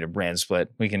 they don't need a brand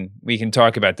split. We can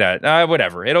talk about that.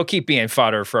 Whatever. It'll keep being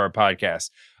fodder for our podcast.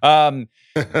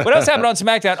 What else happened on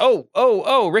SmackDown?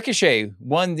 Oh, Ricochet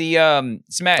won the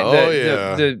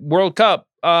the World Cup.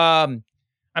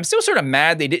 I'm still sort of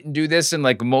mad they didn't do this in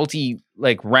like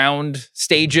round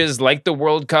stages like the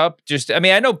World Cup.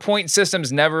 I know point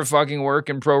systems never fucking work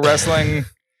in pro wrestling.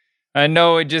 I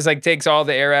know it just like takes all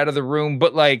the air out of the room,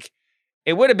 but like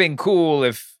it would have been cool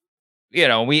if,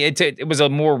 it was a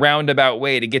more roundabout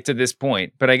way to get to this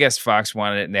point. But I guess Fox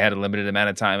wanted it and they had a limited amount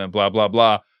of time and blah, blah,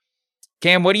 blah.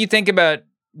 Cam, what do you think about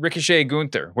Ricochet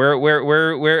Gunther?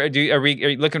 Are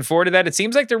you looking forward to that? It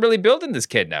seems like they're really building this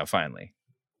kid now, finally.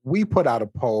 We put out a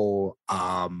poll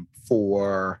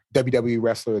for WWE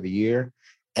Wrestler of the Year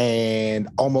and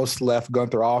almost left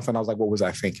Gunther off. And I was like, what was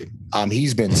I thinking?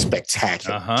 He's been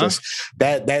spectacular.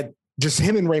 Just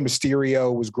him and Rey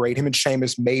Mysterio was great. Him and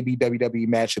Sheamus, maybe WWE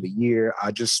Match of the Year.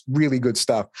 Just really good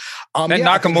stuff. The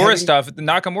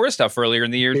Nakamura stuff earlier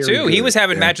in the year too. Good. He was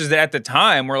having matches that at the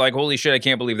time were like, holy shit, I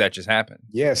can't believe that just happened.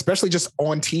 Yeah, especially just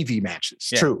on TV matches.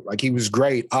 Yeah. True. Like he was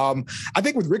great. I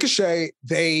think with Ricochet,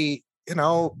 they,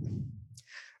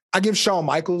 I give Shawn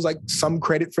Michaels like some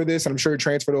credit for this, and I'm sure he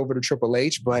transferred over to Triple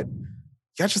H, but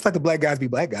y'all just let the black guys be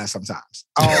black guys sometimes.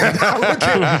 Talking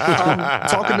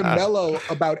to Mello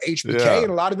about HBK,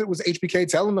 and a lot of it was HBK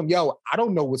telling them, yo, I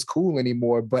don't know what's cool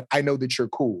anymore, but I know that you're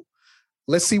cool.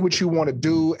 Let's see what you want to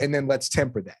do, and then let's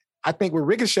temper that. I think with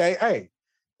Ricochet, hey,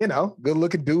 good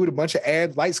looking dude, a bunch of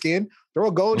abs, light skin, throw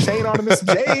a gold chain on him and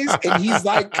some J's, and he's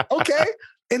like, okay.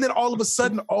 And then all of a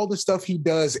sudden, all the stuff he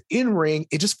does in ring,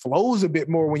 it just flows a bit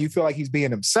more when you feel like he's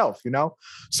being himself,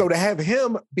 So to have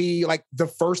him be like the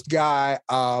first guy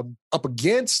up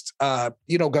against,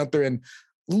 Gunther and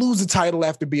lose the title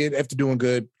after doing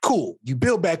good, cool. You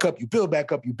build back up, you build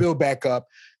back up, you build back up.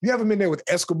 You have him in there with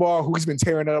Escobar, who he's been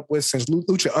tearing it up with since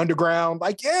Lucha Underground.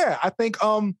 Like, yeah, I think,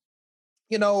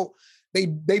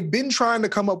 they've been trying to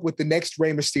come up with the next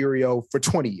Rey Mysterio for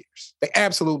 20 years. They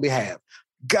absolutely have.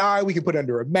 Guy we can put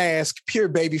under a mask, pure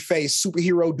baby face,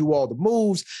 superhero, do all the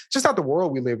moves. Just not the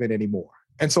world we live in anymore.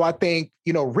 And so I think,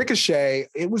 Ricochet,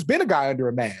 been a guy under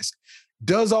a mask,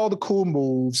 does all the cool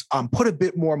moves, put a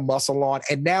bit more muscle on,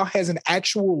 and now has an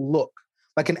actual look,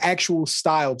 like an actual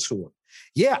style to him.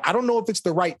 Yeah, I don't know if it's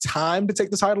the right time to take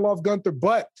the title off Gunther,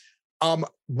 but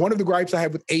one of the gripes I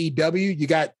have with AEW, you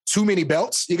got too many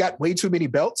belts. You got way too many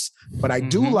belts, but I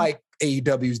do like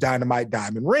AEW's Dynamite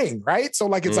Diamond Ring, right? So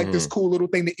like, it's like this cool little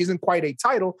thing that isn't quite a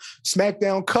title.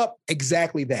 SmackDown Cup,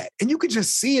 exactly that. And you can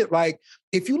just see it. Like,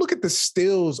 if you look at the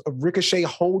stills of Ricochet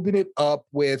holding it up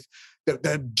with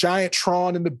the giant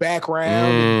Tron in the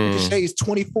background, and Ricochet's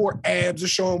 24 abs are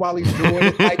showing while he's doing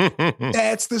it. Like,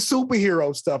 that's the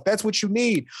superhero stuff. That's what you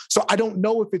need. So I don't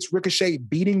know if it's Ricochet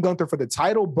beating Gunther for the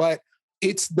title, but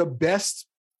it's the best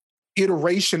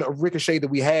iteration of Ricochet that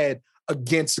we had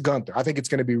against Gunther. I think it's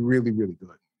going to be really, really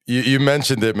good. You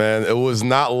mentioned it, man. It was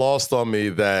not lost on me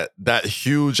that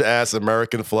huge ass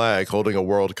American flag holding a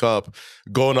World Cup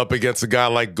going up against a guy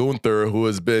like Gunther, who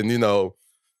has been,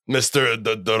 Mr.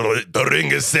 The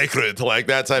ring is sacred, like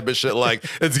that type of shit. Like,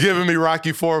 it's giving me Rocky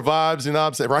IV vibes, you know what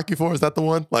I'm saying? Rocky IV, is that the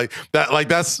one? Like that, like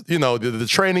that's, the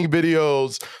training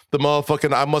videos, the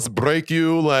motherfucking I must break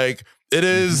you, like it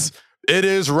is. It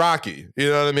is Rocky, you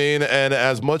know what I mean? And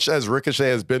as much as Ricochet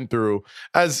has been through,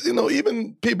 as,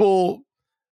 even people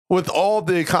with all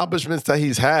the accomplishments that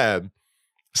he's had,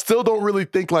 still don't really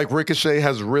think like Ricochet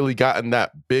has really gotten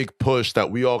that big push that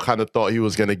we all kind of thought he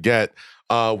was going to get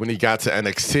when he got to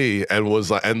NXT and was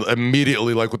like, and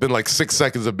immediately, like within like 6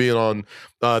 seconds of being on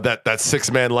that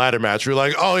 6-man ladder match, you're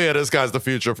like, oh yeah, this guy's the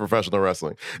future of professional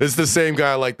wrestling. It's the same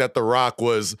guy like that The Rock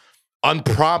was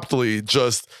unpromptly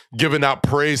just giving out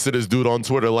praise to this dude on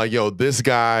Twitter, like, yo, this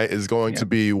guy is going to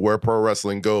be where pro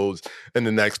wrestling goes in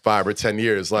the next 5 or 10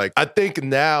 years. Like, I think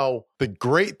now the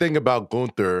great thing about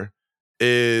Gunther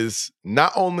is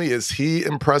not only is he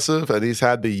impressive and he's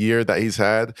had the year that he's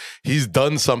had, he's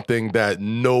done something that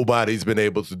nobody's been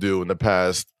able to do in the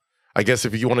past. I guess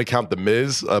if you want to count The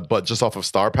Miz, but just off of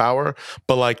star power,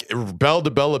 but like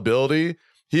bell-to-bell ability,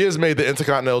 he has made the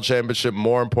Intercontinental Championship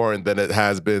more important than it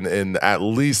has been in at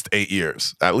least 8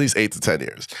 years, at least 8 to 10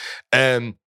 years.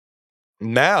 And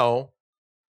now,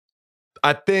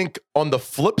 I think on the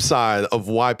flip side of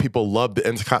why people love the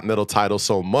Intercontinental title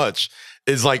so much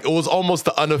is like, it was almost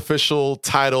the unofficial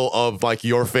title of like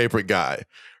your favorite guy,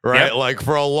 right? Yep. Like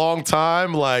for a long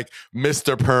time, like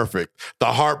Mr. Perfect, the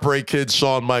Heartbreak Kid,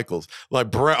 Shawn Michaels,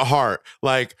 like Bret Hart,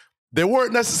 like they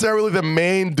weren't necessarily the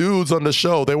main dudes on the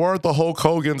show. They weren't the Hulk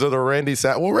Hogans or the Randy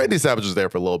Savage. Well, Randy Savage was there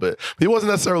for a little bit. He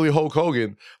wasn't necessarily Hulk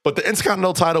Hogan, but the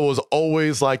Intercontinental title was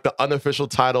always like the unofficial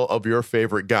title of your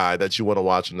favorite guy that you want to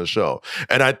watch in the show.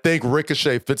 And I think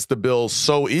Ricochet fits the bill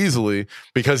so easily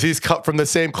because he's cut from the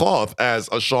same cloth as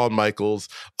a Shawn Michaels,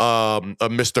 a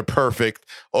Mr. Perfect,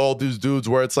 all these dudes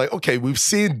where it's like, okay, we've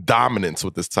seen dominance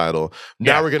with this title.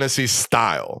 Now we're going to see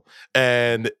style.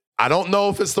 And I don't know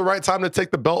if it's the right time to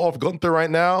take the belt off Gunther right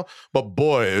now, but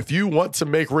boy, if you want to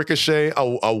make Ricochet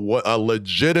a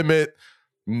legitimate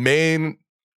main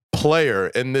player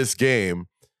in this game,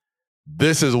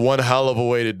 this is one hell of a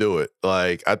way to do it.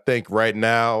 Like, I think right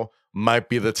now might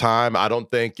be the time. I don't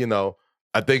think,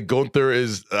 I think Gunther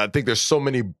I think there's so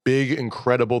many big,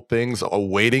 incredible things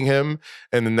awaiting him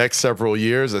in the next several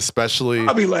years, especially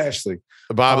Bobby Lashley.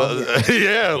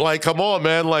 Yeah, like, come on,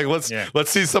 man. Like, let's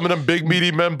see some of them big,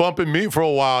 meaty men bumping meat for a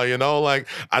while, Like,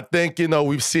 I think,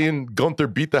 we've seen Gunther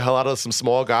beat the hell out of some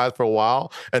small guys for a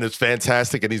while, and it's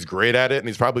fantastic, and he's great at it, and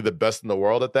he's probably the best in the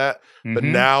world at that. Mm-hmm. But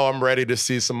now I'm ready to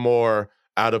see some more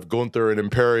out of Gunther and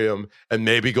Imperium, and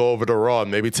maybe go over to Raw, and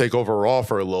maybe take over Raw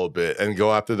for a little bit and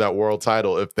go after that world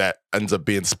title if that ends up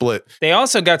being split. They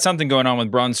also got something going on with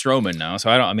Braun Strowman now,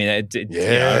 so I don't. I mean,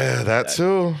 that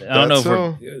too. I don't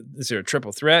know if is there a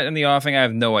triple threat in the offing? I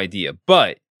have no idea,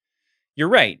 but you're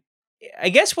right. I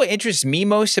guess what interests me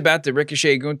most about the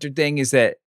Ricochet Gunther thing is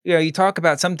that you talk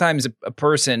about sometimes a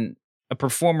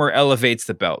performer elevates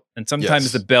the belt, and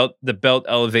sometimes the belt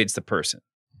elevates the person,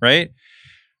 right?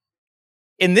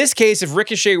 In this case, if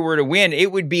Ricochet were to win,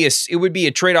 it would be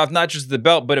a trade-off, not just of the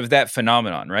belt, but of that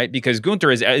phenomenon, right? Because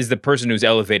Gunther is the person who's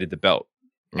elevated the belt.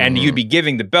 And you'd be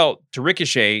giving the belt to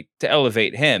Ricochet to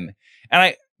elevate him.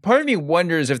 And part of me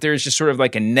wonders if there's just sort of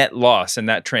like a net loss in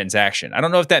that transaction. I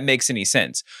don't know if that makes any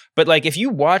sense. But like if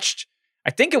you watched, I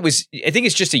think it's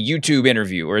just a YouTube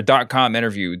interview or a .com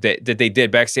interview that they did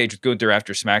backstage with Gunther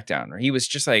after SmackDown, where he was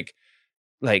just like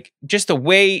just the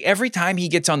way every time he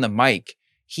gets on the mic,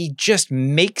 he's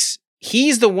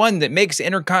the one that makes the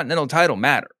Intercontinental title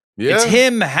matter. Yeah. It's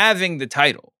him having the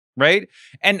title, right?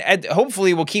 And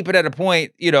hopefully we'll keep it at a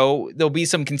point, there'll be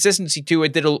some consistency to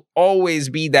it that'll always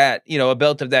be that, a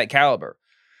belt of that caliber.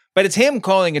 But it's him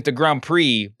calling it the Grand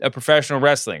Prix of professional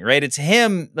wrestling, right? It's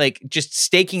him like just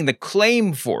staking the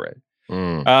claim for it.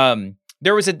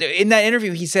 There was in that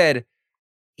interview, he said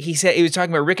he was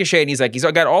talking about Ricochet, and he's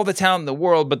got all the talent in the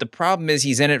world, but the problem is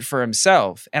he's in it for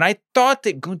himself. And I thought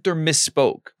that Gunther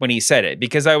misspoke when he said it,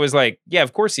 because I was like, yeah,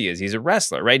 of course he is. He's a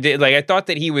wrestler, right? Like I thought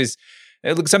that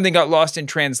something got lost in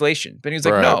translation. But he was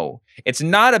like, no, it's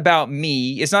not about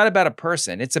me. It's not about a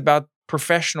person. It's about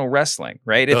professional wrestling,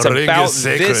 right? It's about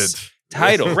this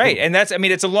title, right? And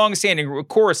it's a long-standing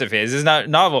chorus of his. It's not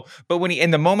novel. But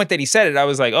in the moment that he said it, I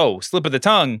was like, oh, slip of the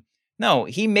tongue. No,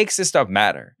 he makes this stuff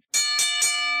matter.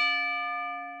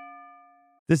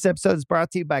 This episode is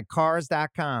brought to you by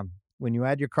Cars.com. When you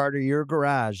add your car to your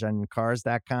garage on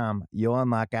Cars.com, you'll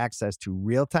unlock access to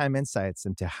real-time insights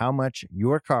into how much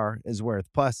your car is worth.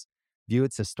 Plus, view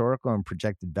its historical and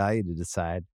projected value to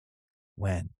decide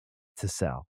when to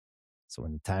sell. So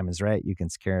when the time is right, you can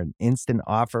secure an instant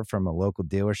offer from a local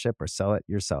dealership or sell it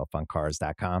yourself on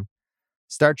Cars.com.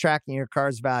 Start tracking your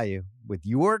car's value with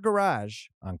your garage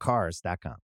on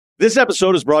Cars.com. This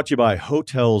episode is brought to you by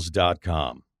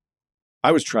Hotels.com.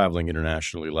 I was traveling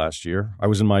internationally last year. I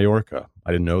was in Mallorca.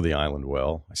 I didn't know the island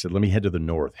well. I said, let me head to the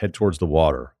north, head towards the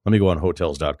water. Let me go on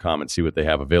Hotels.com and see what they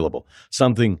have available.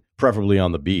 Something preferably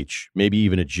on the beach, maybe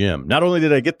even a gym. Not only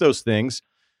did I get those things,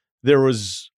 there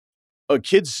was a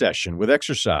kids session with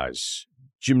exercise,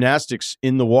 gymnastics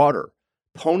in the water,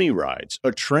 pony rides,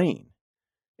 a train.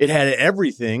 It had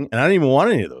everything, and I didn't even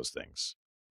want any of those things.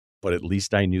 But at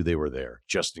least I knew they were there,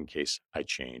 just in case I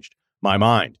changed my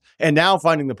mind. And now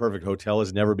finding the perfect hotel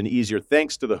has never been easier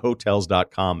thanks to the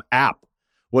Hotels.com app.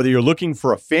 Whether you're looking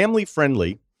for a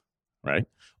family-friendly, right,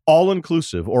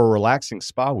 all-inclusive or a relaxing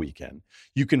spa weekend,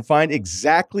 you can find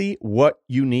exactly what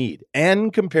you need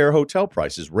and compare hotel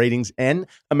prices, ratings, and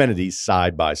amenities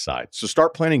side by side. So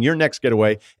start planning your next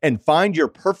getaway and find your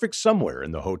perfect somewhere in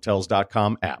the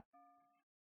Hotels.com app.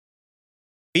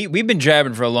 We've been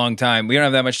jabbing for a long time. We don't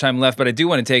have that much time left, but I do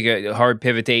want to take a hard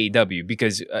pivot to AEW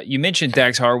because you mentioned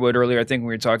Dax Harwood earlier. I think when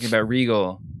we were talking about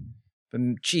Regal. But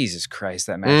Jesus Christ,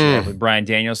 that match he had with Bryan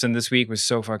Danielson this week was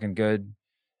so fucking good.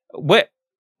 What?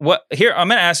 Here, I'm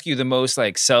going to ask you the most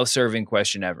like self-serving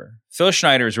question ever. Phil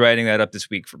Schneider is writing that up this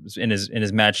week in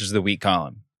his matches of the week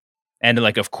column, and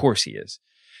like, of course he is.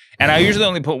 And I usually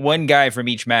only put one guy from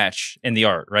each match in the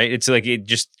art, right? It's like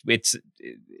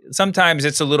it's sometimes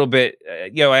it's a little bit,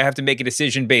 I have to make a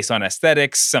decision based on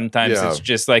aesthetics. Sometimes it's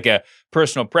just like a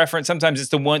personal preference. Sometimes it's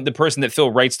the person that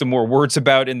Phil writes the more words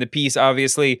about in the piece,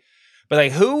 obviously. But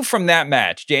like, who from that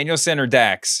match, Danielson or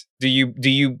Dax, do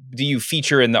you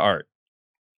feature in the art?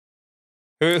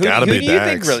 Who do you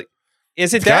think really?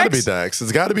 Is it Dax? It's got to be Dax.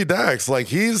 It's got to be Dax. Like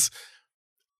he's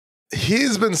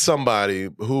been somebody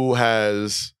who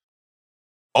has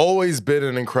always been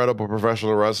an incredible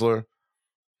professional wrestler,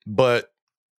 but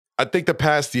I think the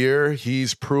past year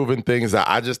he's proven things that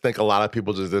I just think a lot of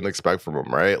people just didn't expect from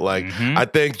him, right? Like I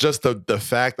think just the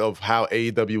fact of how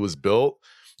AEW was built,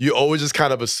 you always just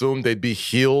kind of assumed they'd be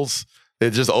heels.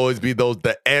 They'd just always be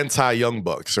the anti-Young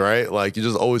Bucks, right? Like you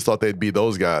just always thought they'd be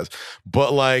those guys.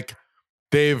 But like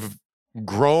they've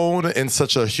grown in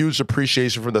such a huge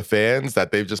appreciation from the fans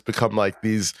that they've just become like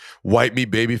these white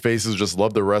meat baby faces who just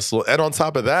love to wrestle. And on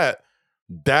top of that,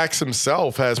 Dax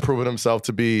himself has proven himself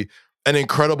to be an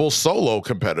incredible solo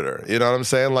competitor. You know what I'm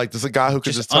saying? Like there's a guy who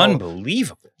could just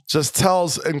unbelievable. Just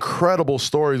tells incredible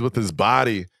stories with his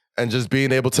body and just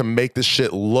being able to make this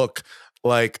shit look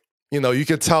like, you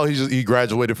could tell he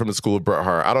graduated from the school of Bret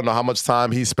Hart. I don't know how much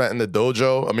time he spent in the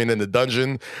dojo, in the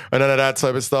dungeon, and none of that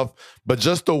type of stuff. But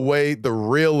just the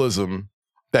realism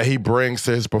that he brings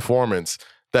to his performance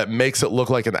that makes it look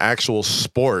like an actual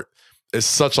sport is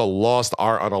such a lost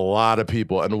art on a lot of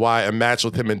people, and why a match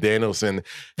with him and Danielson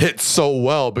hits so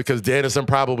well, because Danielson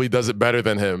probably does it better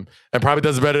than him and probably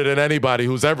does it better than anybody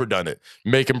who's ever done it,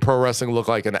 making pro wrestling look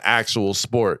like an actual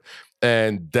sport.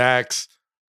 And Dax,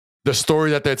 the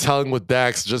story that they're telling with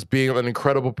Dax, just being an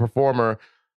incredible performer,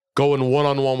 going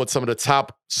one-on-one with some of the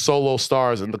top solo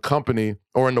stars in the company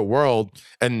or in the world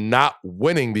and not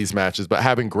winning these matches, but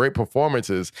having great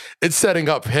performances, it's setting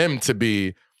up him to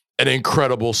be an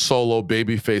incredible solo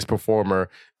babyface performer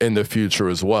in the future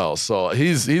as well. So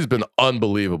he's been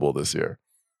unbelievable this year.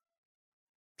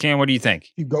 Cam, what do you think?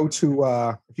 If you go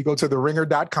to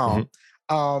theringer.com,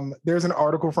 there's an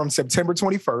article from September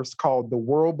 21st called "The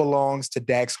World Belongs to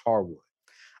Dax Harwood."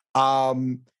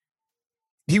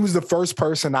 He was the first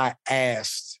person I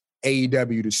asked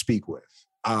AEW to speak with.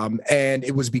 And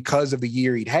it was because of the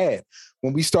year he'd had.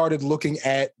 When we started looking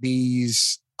at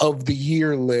these of the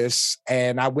year lists,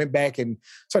 and I went back and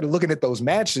started looking at those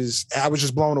matches, I was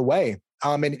just blown away.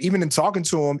 And even in talking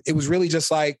to him, it was really just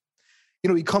like,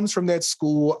 he comes from that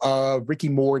school of Ricky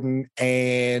Morton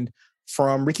and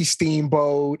from Ricky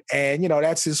Steamboat, and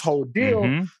that's his whole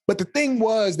deal. But the thing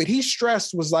was that he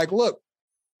stressed was like, look,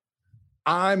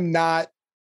 I'm not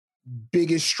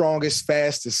biggest, strongest,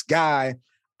 fastest guy.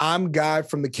 I'm guy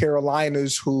from the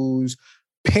Carolinas whose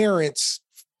parents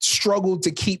struggled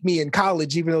to keep me in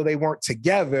college even though they weren't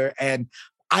together, and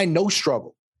I know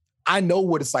struggle. I know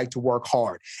what it's like to work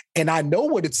hard, and I know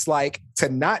what it's like to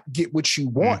not get what you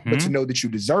want, but to know that you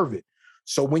deserve it.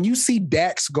 So when you see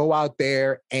Dax go out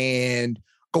there and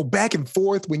go back and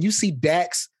forth, when you see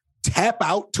Dax tap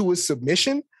out to a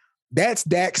submission, that's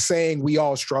Dax saying we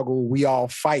all struggle, we all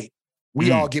fight,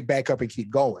 we all get back up and keep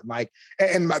going. Like,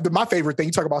 and my favorite thing,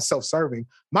 you talk about self-serving,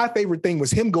 my favorite thing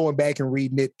was him going back and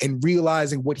reading it and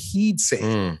realizing what he'd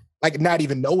said, like not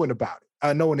even knowing about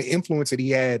it, knowing the influence that he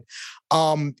had.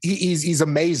 He's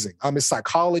amazing. His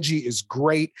psychology is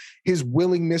great. His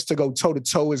willingness to go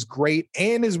toe-to-toe is great.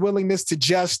 And his willingness to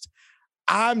just,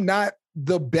 I'm not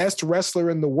the best wrestler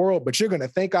in the world, but you're going to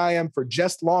think I am for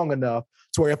just long enough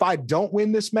to where if I don't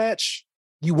win this match,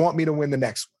 you want me to win the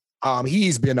next one.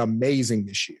 He's been amazing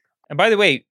this year. And by the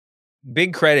way,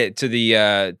 big credit to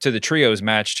the trios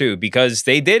match too, because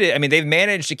they did it. I mean, they've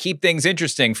managed to keep things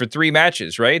interesting for 3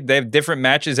 matches, right? They have different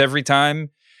matches every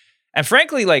time. And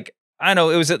frankly, like, I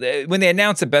know it was when they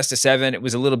announced the best of 7, it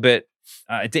was a little bit,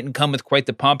 it didn't come with quite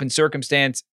the pomp and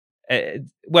circumstance.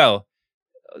 Well,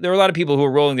 there were a lot of people who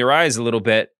were rolling their eyes a little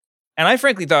bit. And I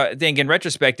frankly think in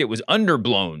retrospect, it was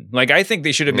underblown. Like, I think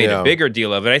they should have made a bigger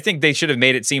deal of it. I think they should have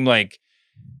made it seem like,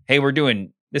 hey,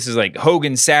 this is like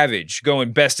Hogan Savage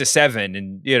going best of 7.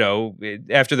 And,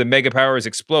 after the mega powers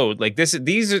explode, like this is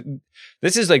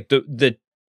like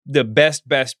the best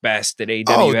that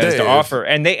AEW has to offer.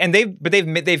 And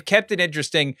they've kept it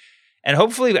interesting. And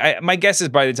hopefully, my guess is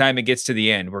by the time it gets to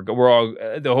the end, we're all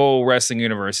the whole wrestling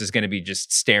universe is going to be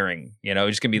just staring.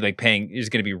 Just going to be like just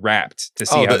going to be rapt to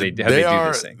see how they do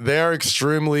this thing. They are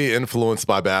extremely influenced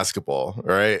by basketball,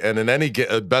 right? And in any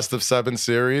best of 7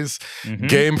 series,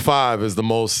 Game 5 is the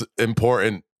most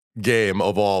important game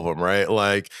of all of them, right?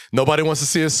 Like, nobody wants to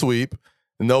see a sweep.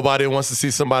 Nobody wants to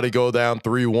see somebody go down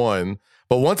 3-1.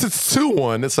 But once it's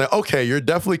 2-1, it's like, okay, you're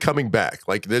definitely coming back.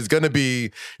 Like,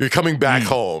 you're coming back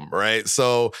home, right?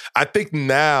 So I think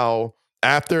now,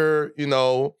 after,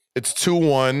 It's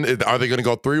 2-1. Are they going to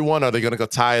go 3-1? Are they going to go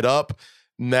tie it up?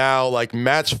 Now, like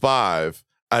match 5,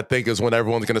 I think is when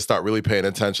everyone's going to start really paying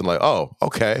attention. Like, oh,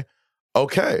 okay,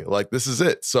 like this is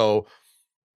it. So,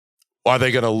 are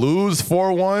they going to lose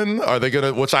 4-1? Are they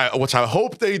going to? Which I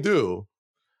hope they do.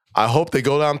 I hope they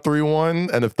go down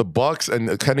 3-1. And if the Bucks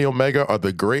and Kenny Omega are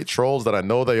the great trolls that I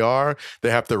know they are, they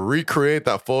have to recreate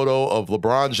that photo of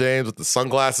LeBron James with the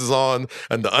sunglasses on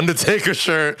and the Undertaker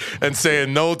shirt and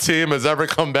saying no team has ever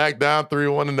come back down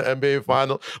 3-1 in the NBA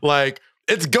final. Like,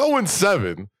 it's going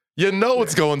 7. You know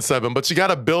it's going 7, but you got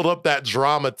to build up that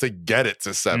drama to get it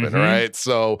to 7, right?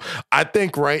 So I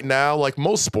think right now, like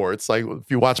most sports, like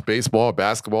if you watch baseball,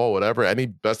 basketball, whatever, any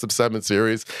best of 7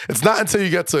 series, it's not until you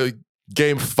get to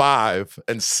game 5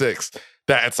 and 6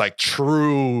 that it's like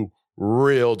true,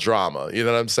 real drama. You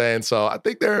know what I'm saying? So I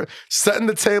think they're setting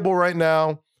the table right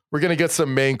now. We're going to get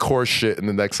some main course shit in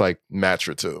the next like match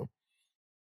or 2.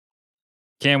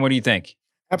 Cam, what do you think?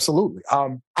 Absolutely.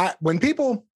 When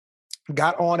people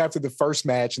got on after the first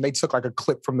match and they took like a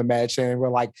clip from the match and were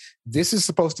like, this is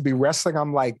supposed to be wrestling,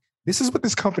 I'm like, this is what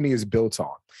this company is built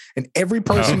on. And every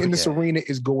person in this arena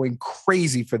is going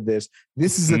crazy for this.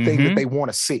 This is the thing that they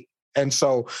want to see. And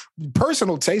so,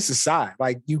 personal taste aside,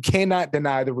 like you cannot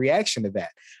deny the reaction to that.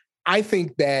 I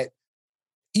think that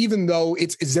even though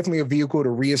it's definitely a vehicle to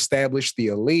reestablish the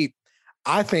elite,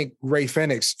 I think Rey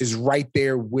Fenix is right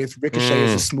there with Ricochet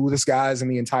as the smoothest guys in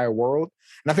the entire world.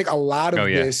 And I think a lot of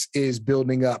this is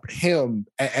building up him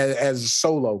as a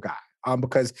solo guy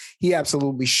because he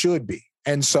absolutely should be.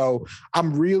 And so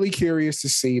I'm really curious to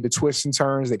see the twists and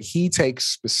turns that he takes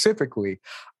specifically.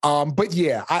 But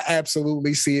yeah, I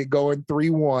absolutely see it going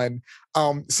 3-1.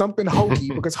 Something hokey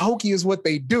because hokey is what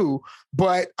they do,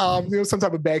 but some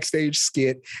type of backstage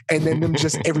skit and then them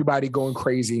just everybody going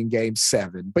crazy in game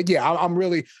 7. But yeah, I'm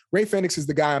really, Rey Fenix is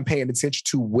the guy I'm paying attention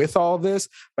to with all this,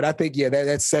 but I think, that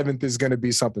 7th is going to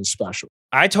be something special.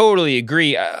 I totally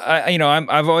agree.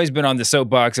 I've always been on the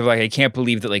soapbox of like, I can't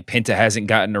believe that like Penta hasn't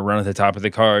gotten a run at the top of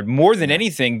the card more than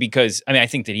anything because I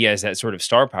think that he has that sort of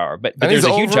star power, but there's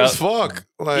a huge as fuck.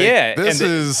 Like,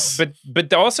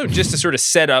 but also just to sort of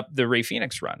set up the Rey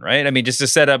Fenix run, right? I mean, just to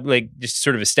set up, like, just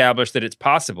sort of establish that it's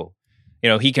possible.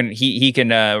 He can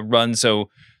run so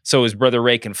his brother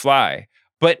Rey can fly.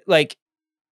 But like,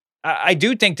 I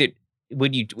do think that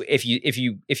when if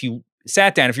you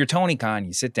sat down, if you're Tony Khan,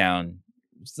 you sit down.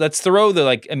 Let's throw the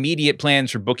like immediate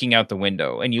plans for booking out the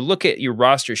window, and you look at your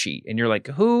roster sheet, and you're like,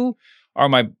 who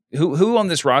on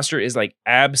this roster is like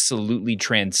absolutely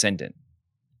transcendent?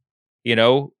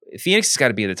 Phoenix has got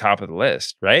to be at the top of the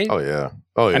list, right? Oh yeah.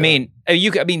 I mean,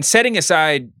 setting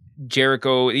aside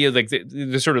Jericho, like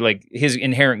the sort of like his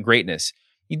inherent greatness,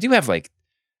 you do have like,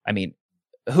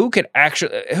 who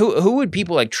would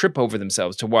people like trip over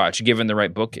themselves to watch given the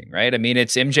right booking, right? I mean,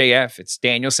 it's MJF, it's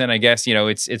Danielson, I guess,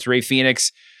 it's Rey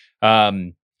Phoenix.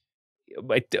 I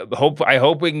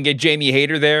hope we can get Jamie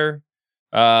Hayter there.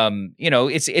 I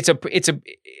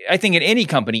think in any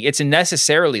company, it's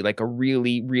necessarily like a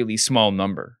really, really small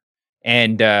number.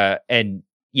 And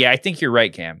yeah, I think you're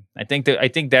right, Cam. I think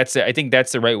that's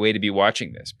the right way to be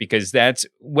watching this because that's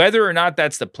whether or not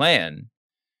that's the plan.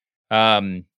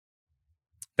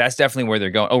 That's definitely where they're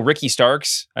going. Oh, Ricky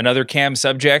Starks, another Cam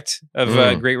subject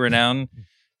of great renown.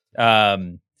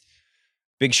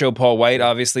 Big Show Paul White,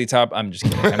 obviously top. I'm just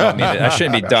kidding. I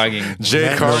shouldn't be dogging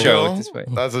Jade Cargill.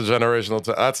 That's a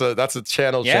generational. That's a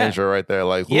channel changer right there.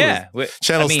 Like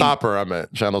channel stopper. I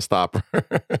meant channel stopper.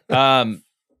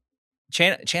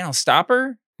 Channel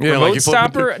stopper. Yeah, remote like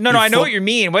stopper. No, I know what you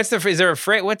mean. Is there a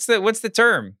phrase? What's the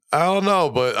term? I don't know,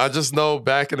 but I just know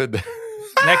back in the day.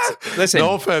 Listen.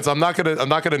 No offense. I'm not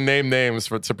gonna name names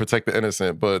to protect the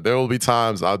innocent, but there will be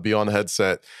times I'll be on the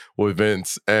headset with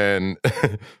Vince, and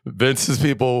Vince's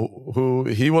people who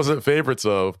he wasn't favorites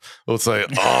of will say,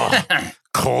 "Oh,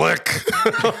 click,"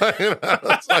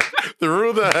 it's like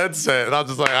through the headset, and I'm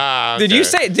just like,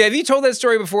 okay. Have you told that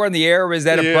story before on the air, or was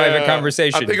that a private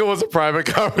conversation? I think it was a private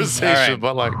conversation,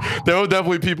 but like there were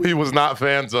definitely people he was not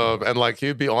fans of, and like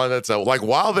he'd be on that set, like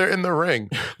while they're in the ring,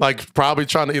 like probably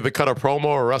trying to either cut a promo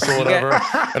or wrestle, whatever.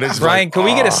 And it's Brian, can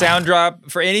we get a sound drop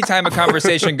for any time a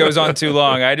conversation goes on too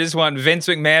long? I just want Vince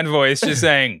McMahon voice just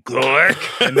saying click.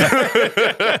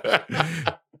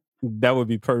 That would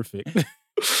be perfect.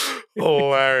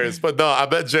 Hilarious. But no, I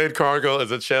bet Jade Cargill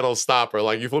is a channel stopper.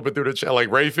 Like you flip it through the channel, like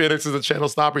Rey Fenix is a channel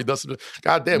stopper. He does some,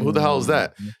 goddamn, who the hell is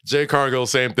that? Jade Cargill,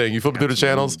 same thing. You flip it through the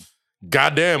channels,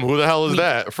 goddamn, who the hell is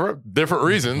that? For different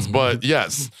reasons, but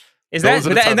yes. Is that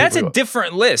and that's a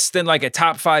different list than like a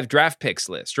top 5 draft picks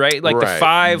list, right? Like the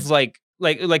 5 like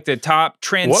the top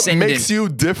transcendent. What makes you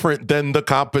different than the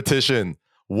competition?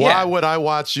 Why would I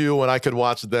watch you when I could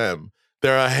watch them?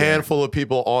 There are a handful of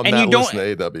people on that list in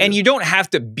AEW. And you don't have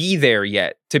to be there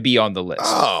yet to be on the list.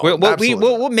 Oh,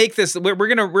 we'll make this. We're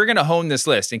gonna hone this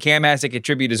list, and Cam has to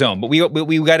contribute his own. But we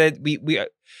gotta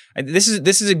this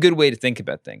is a good way to think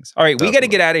about things. All right, we got to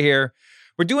get out of here.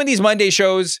 We're doing these Monday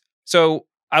shows, so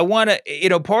I want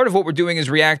to, part of what we're doing is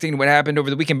reacting to what happened over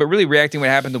the weekend, but really reacting to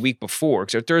what happened the week before.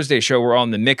 Because our Thursday show, we're all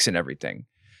in the mix and everything.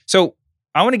 So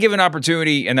I want to give an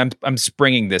opportunity, and I'm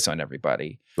springing this on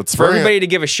everybody, for everybody to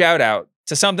give a shout out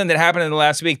to something that happened in the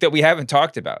last week that we haven't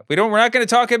talked about. We're not going to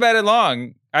talk about it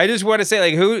long. I just want to say,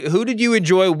 like, who did you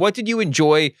enjoy? What did you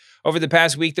enjoy over the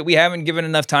past week that we haven't given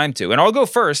enough time to? And I'll go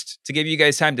first to give you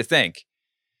guys time to think.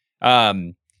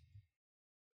 Dexter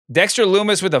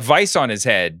Lumis with a vice on his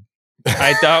head,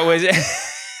 I thought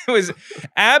was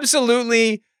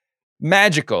absolutely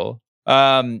magical.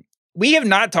 We have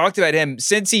not talked about him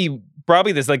since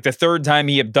probably this like the third time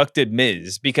he abducted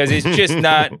Miz, because it's just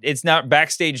it's not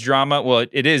backstage drama. Well,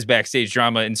 it is backstage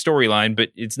drama in storyline, but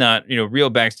it's not,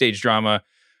 real backstage drama.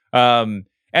 And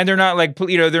they're not like,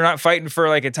 they're not fighting for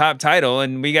like a top title,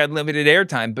 and we got limited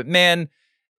airtime, but man,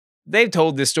 they've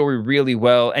told this story really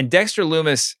well. And Dexter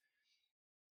Lumis,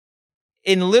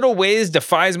 in little ways,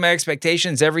 defies my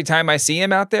expectations every time I see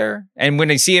him out there. And when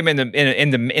I see him in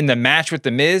the match with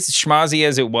the Miz, schmozzy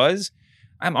as it was,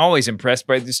 I'm always impressed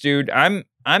by this dude. I'm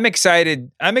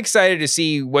excited. I'm excited to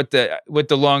see what the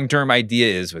long-term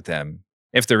idea is with him,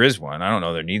 if there is one. I don't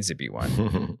know. There needs to be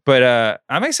one, but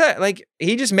I'm excited. Like,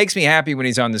 he just makes me happy when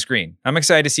he's on the screen. I'm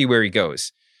excited to see where he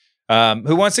goes.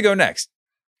 Who wants to go next?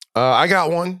 I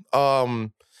got one.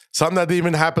 Something that didn't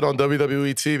even happen on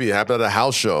WWE TV. It happened at a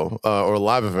house show or a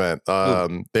live event.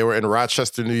 They were in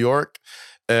Rochester, New York,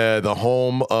 the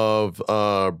home of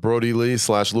Brody Lee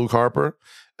 / Luke Harper.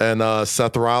 And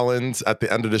Seth Rollins, at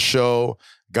the end of the show,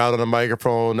 got on a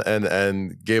microphone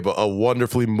and gave a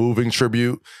wonderfully moving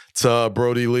tribute to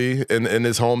Brody Lee in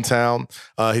his hometown.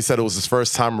 He said it was his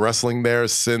first time wrestling there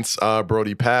since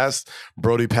Brody passed.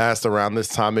 Brody passed around this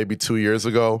time, maybe 2 years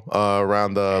ago,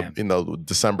 around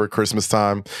December, Christmas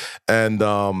time. And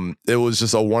it was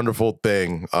just a wonderful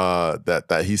thing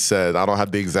that he said. I don't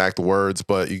have the exact words,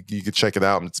 but you can check it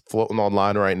out. It's floating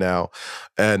online right now.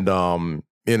 And,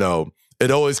 it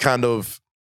always kind of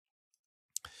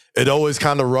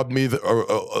rubbed me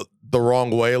the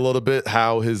wrong way a little bit,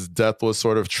 how his death was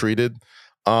sort of treated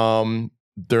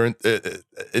during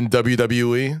in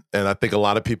WWE, and I think a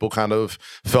lot of people kind of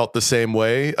felt the same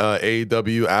way.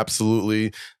 AEW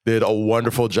absolutely did a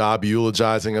wonderful job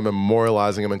eulogizing him and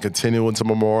memorializing him and continuing to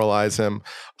memorialize him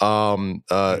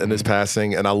in his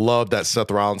passing. And I love that Seth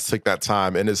Rollins took that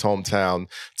time in his hometown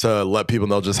to let people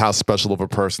know just how special of a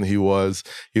person he was.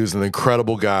 He was an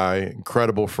incredible guy,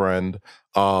 incredible friend.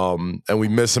 And we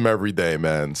miss him every day,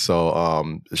 man.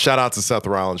 So shout out to Seth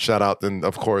Rollins. Shout out, and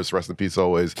of course, rest in peace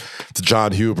always, to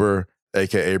John Huber,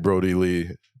 a.k.a. Brody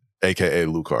Lee, a.k.a.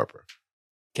 Luke Harper.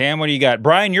 Cam, what do you got?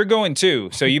 Brian, you're going too,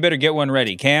 so you better get one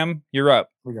ready. Cam, you're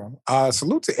up. We go.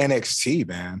 Salute to NXT,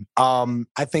 man.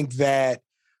 I think that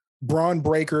Braun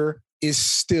Breaker is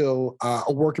still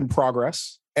a work in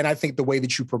progress. And I think the way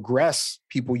that you progress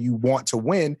people you want to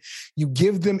win, you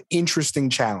give them interesting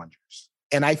challengers.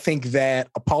 And I think that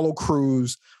Apollo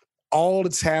Crews, all the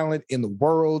talent in the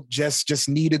world, just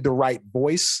needed the right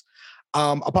voice.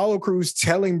 Apollo Crews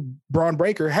telling Braun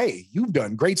Breaker, hey, you've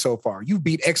done great so far. You've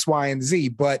beat X, Y, and Z.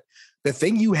 But the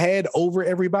thing you had over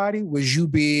everybody was you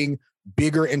being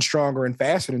bigger and stronger and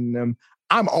faster than them.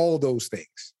 I'm all those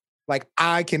things. Like,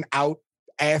 I can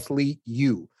out-athlete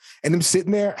you. And them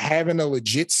sitting there having a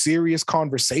legit, serious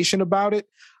conversation about it,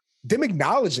 them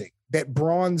acknowledging that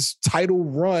Braun's title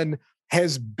run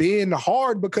has been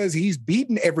hard because he's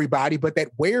beaten everybody, but that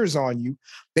wears on you.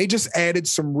 They just added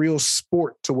some real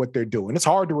sport to what they're doing. It's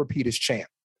hard to repeat as champ.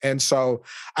 And so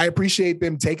I appreciate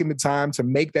them taking the time to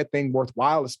make that thing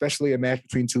worthwhile, especially a match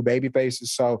between two baby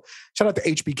faces. So shout out to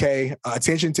HBK.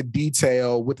 Attention to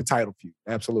detail with the title feud.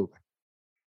 Absolutely.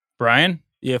 Brian?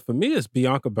 Yeah, for me, it's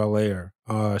Bianca Belair.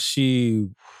 She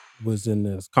was in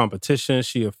this competition.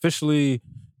 She officially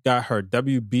got her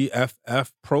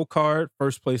WBFF Pro card,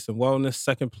 first place in wellness,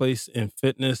 second place in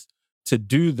fitness. To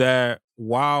do that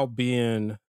while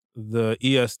being the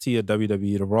EST of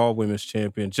WWE, the Raw Women's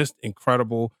Champion, just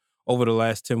incredible over the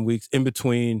last 10 weeks. In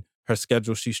between her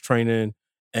schedule, she's training,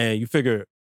 and you figure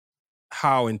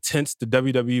how intense the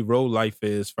WWE road life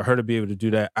is for her to be able to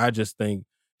do that. I just think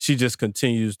she just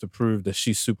continues to prove that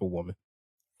she's Superwoman.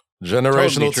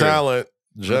 Generational talent.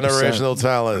 Generational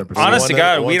talent. Honest to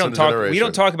God, we don't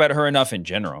talk about her enough in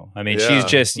general. I mean, she's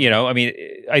just,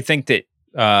 I think that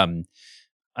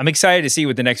I'm excited to see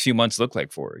what the next few months look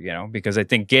like for her, because I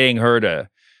think getting her to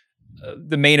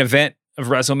the main event of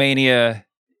WrestleMania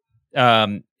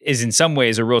is in some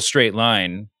ways a real straight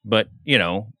line, but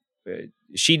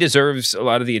she deserves a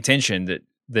lot of the attention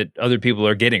that other people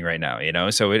are getting right now,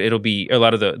 so it'll be a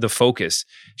lot of the focus.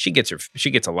 She gets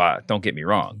a lot, don't get me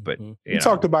wrong, but we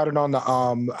talked about it on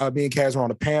the me and Kaz were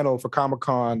on a panel for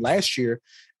Comic-Con last year,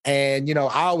 and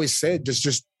I always said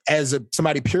just as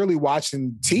somebody purely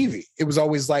watching TV, it was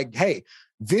always like, hey,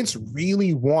 Vince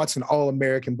really wants an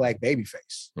all-American black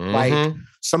babyface, like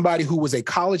somebody who was a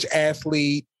college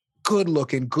athlete, good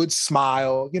looking, good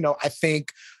smile. I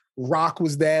think Rock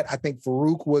was that. I think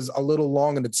Farouk was a little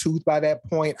long in the tooth by that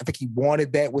point. I think he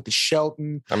wanted that with the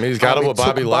Shelton. I mean, he's got it with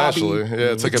Bobby Lashley.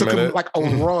 Yeah, it took a minute. Him like a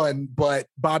run, but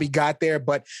Bobby got there.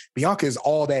 But Bianca is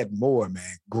all that more,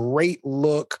 man. Great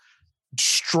look,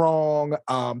 strong,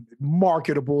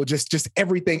 marketable, just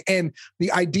everything. And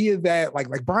the idea that, like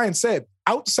Brian said,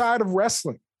 outside of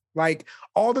wrestling, like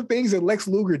all the things that Lex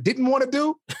Luger didn't want to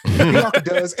do, Bianca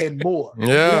does and more. Yeah.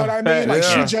 You know what I mean? Like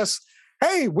she just,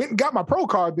 hey, went and got my pro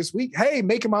card this week. Hey,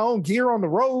 making my own gear on the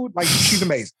road. Like she's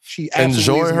amazing. She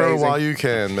absolutely enjoy her amazing. while you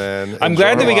can, man. I'm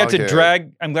glad we got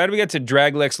to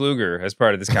drag Lex Luger as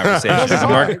part of this conversation.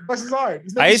 Bless his heart.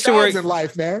 I used to work in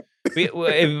life, man.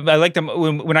 I liked them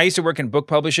when I used to work in book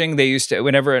publishing. They used to,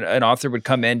 whenever an author would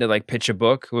come in to like pitch a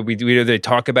book, we'd either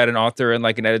talk about an author in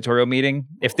like an editorial meeting.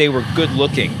 If they were good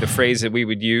looking, the phrase that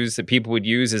people would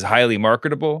use is highly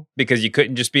marketable, because you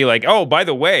couldn't just be like, oh, by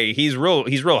the way, he's real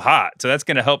hot, so that's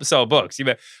going to help sell books.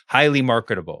 You highly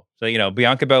marketable. So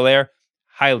Bianca Belair,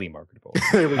 highly marketable.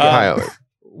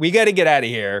 We got to get out of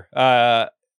here.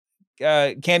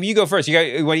 Cam, you go first.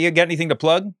 You got anything to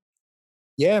plug?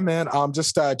 Yeah, man.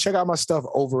 Just check out my stuff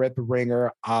over at The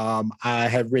Ringer. I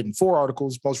have written 4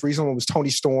 articles. Most recent one was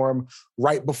Tony Storm,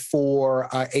 right before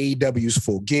AEW's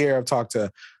Full Gear. I've talked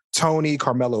to Tony,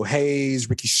 Carmelo Hayes,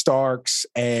 Ricky Starks,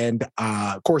 and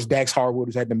of course, Dax Harwood,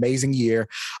 who's had an amazing year.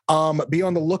 Be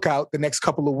on the lookout the next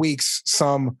couple of weeks.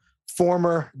 Some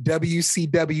former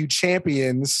WCW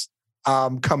champions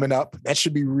coming up. That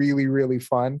should be really, really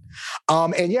fun.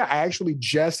 And yeah, I actually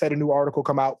just had a new article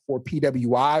come out for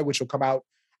PWI, which will come out,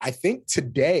 I think,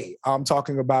 today. I'm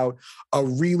talking about a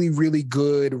really, really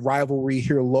good rivalry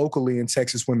here locally in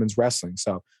Texas women's wrestling.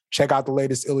 So check out the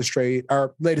latest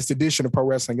edition of Pro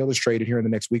Wrestling Illustrated here in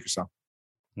the next week or so.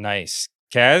 Nice.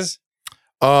 Kaz?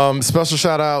 Special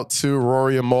shout out to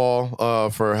Rory and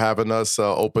Maul for having us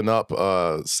open up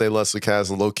Say Less with Kaz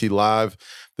and Low Key Live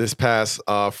this past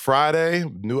Friday.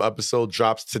 New episode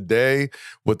drops today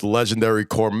with the legendary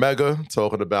Cormega,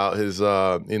 talking about his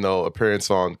appearance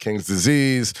on King's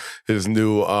Disease, his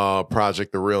new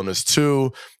project, The Realness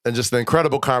 2, and just an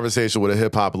incredible conversation with a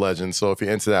hip-hop legend. So if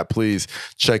you're into that, please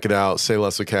check it out. Say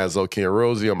Less with Kaz, Low Key and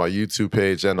Rosie on my YouTube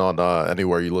page and on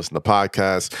anywhere you listen to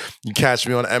podcasts. You can catch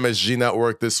me on MSG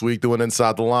Network this week doing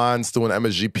Inside the Lines, doing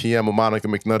MSG PM with Monica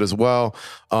McNutt as well.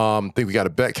 Think we got a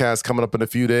betcast coming up in a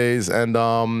few days. And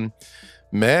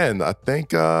man, I think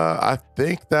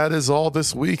that is all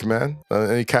this week, man.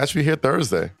 And you catch me here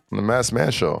Thursday on the Masked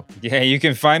Man Show. Yeah, you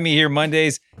can find me here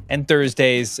Mondays and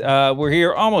Thursdays. We're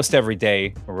here almost every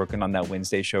day. We're working on that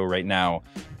Wednesday show right now.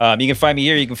 You can find me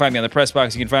here. You can find me on the Press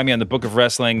Box. You can find me on the Book of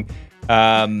Wrestling.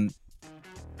 Thank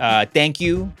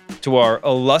you to our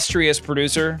illustrious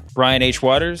producer, Brian H.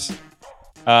 Waters.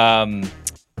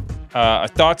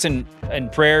 Thoughts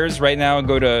and prayers right now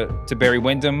go to Barry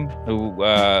Windham, who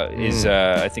is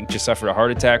I think just suffered a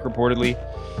heart attack reportedly.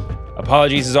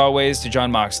 Apologies as always to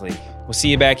John Moxley. We'll see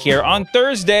you back here on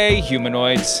Thursday,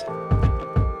 humanoids.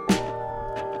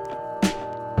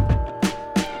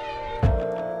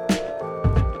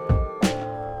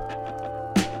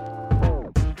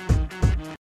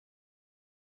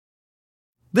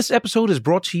 This episode is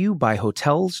brought to you by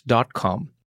Hotels.com.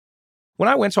 When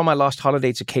I went on my last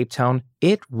holiday to Cape Town,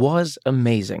 it was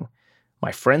amazing.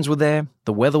 My friends were there,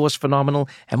 the weather was phenomenal,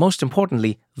 and most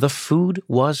importantly, the food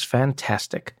was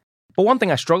fantastic. But one thing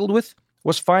I struggled with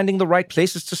was finding the right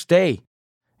places to stay.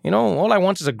 All I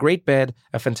want is a great bed,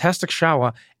 a fantastic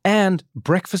shower, and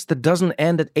breakfast that doesn't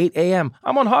end at 8 a.m.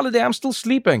 I'm on holiday, I'm still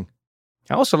sleeping.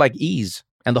 I also like ease,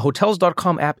 and the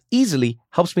Hotels.com app easily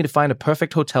helps me to find a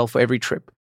perfect hotel for every trip.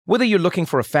 Whether you're looking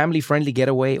for a family-friendly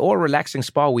getaway or a relaxing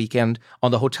spa weekend,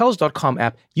 on the Hotels.com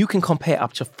app, you can compare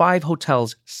up to 5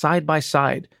 hotels side by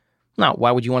side. Now,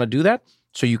 why would you want to do that?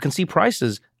 So you can see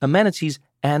prices, amenities,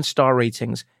 and star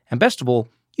ratings. And best of all,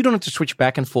 you don't have to switch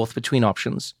back and forth between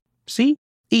options. See?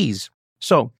 Ease.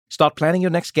 So, start planning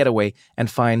your next getaway and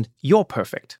find your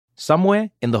perfect somewhere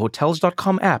in the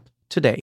Hotels.com app today.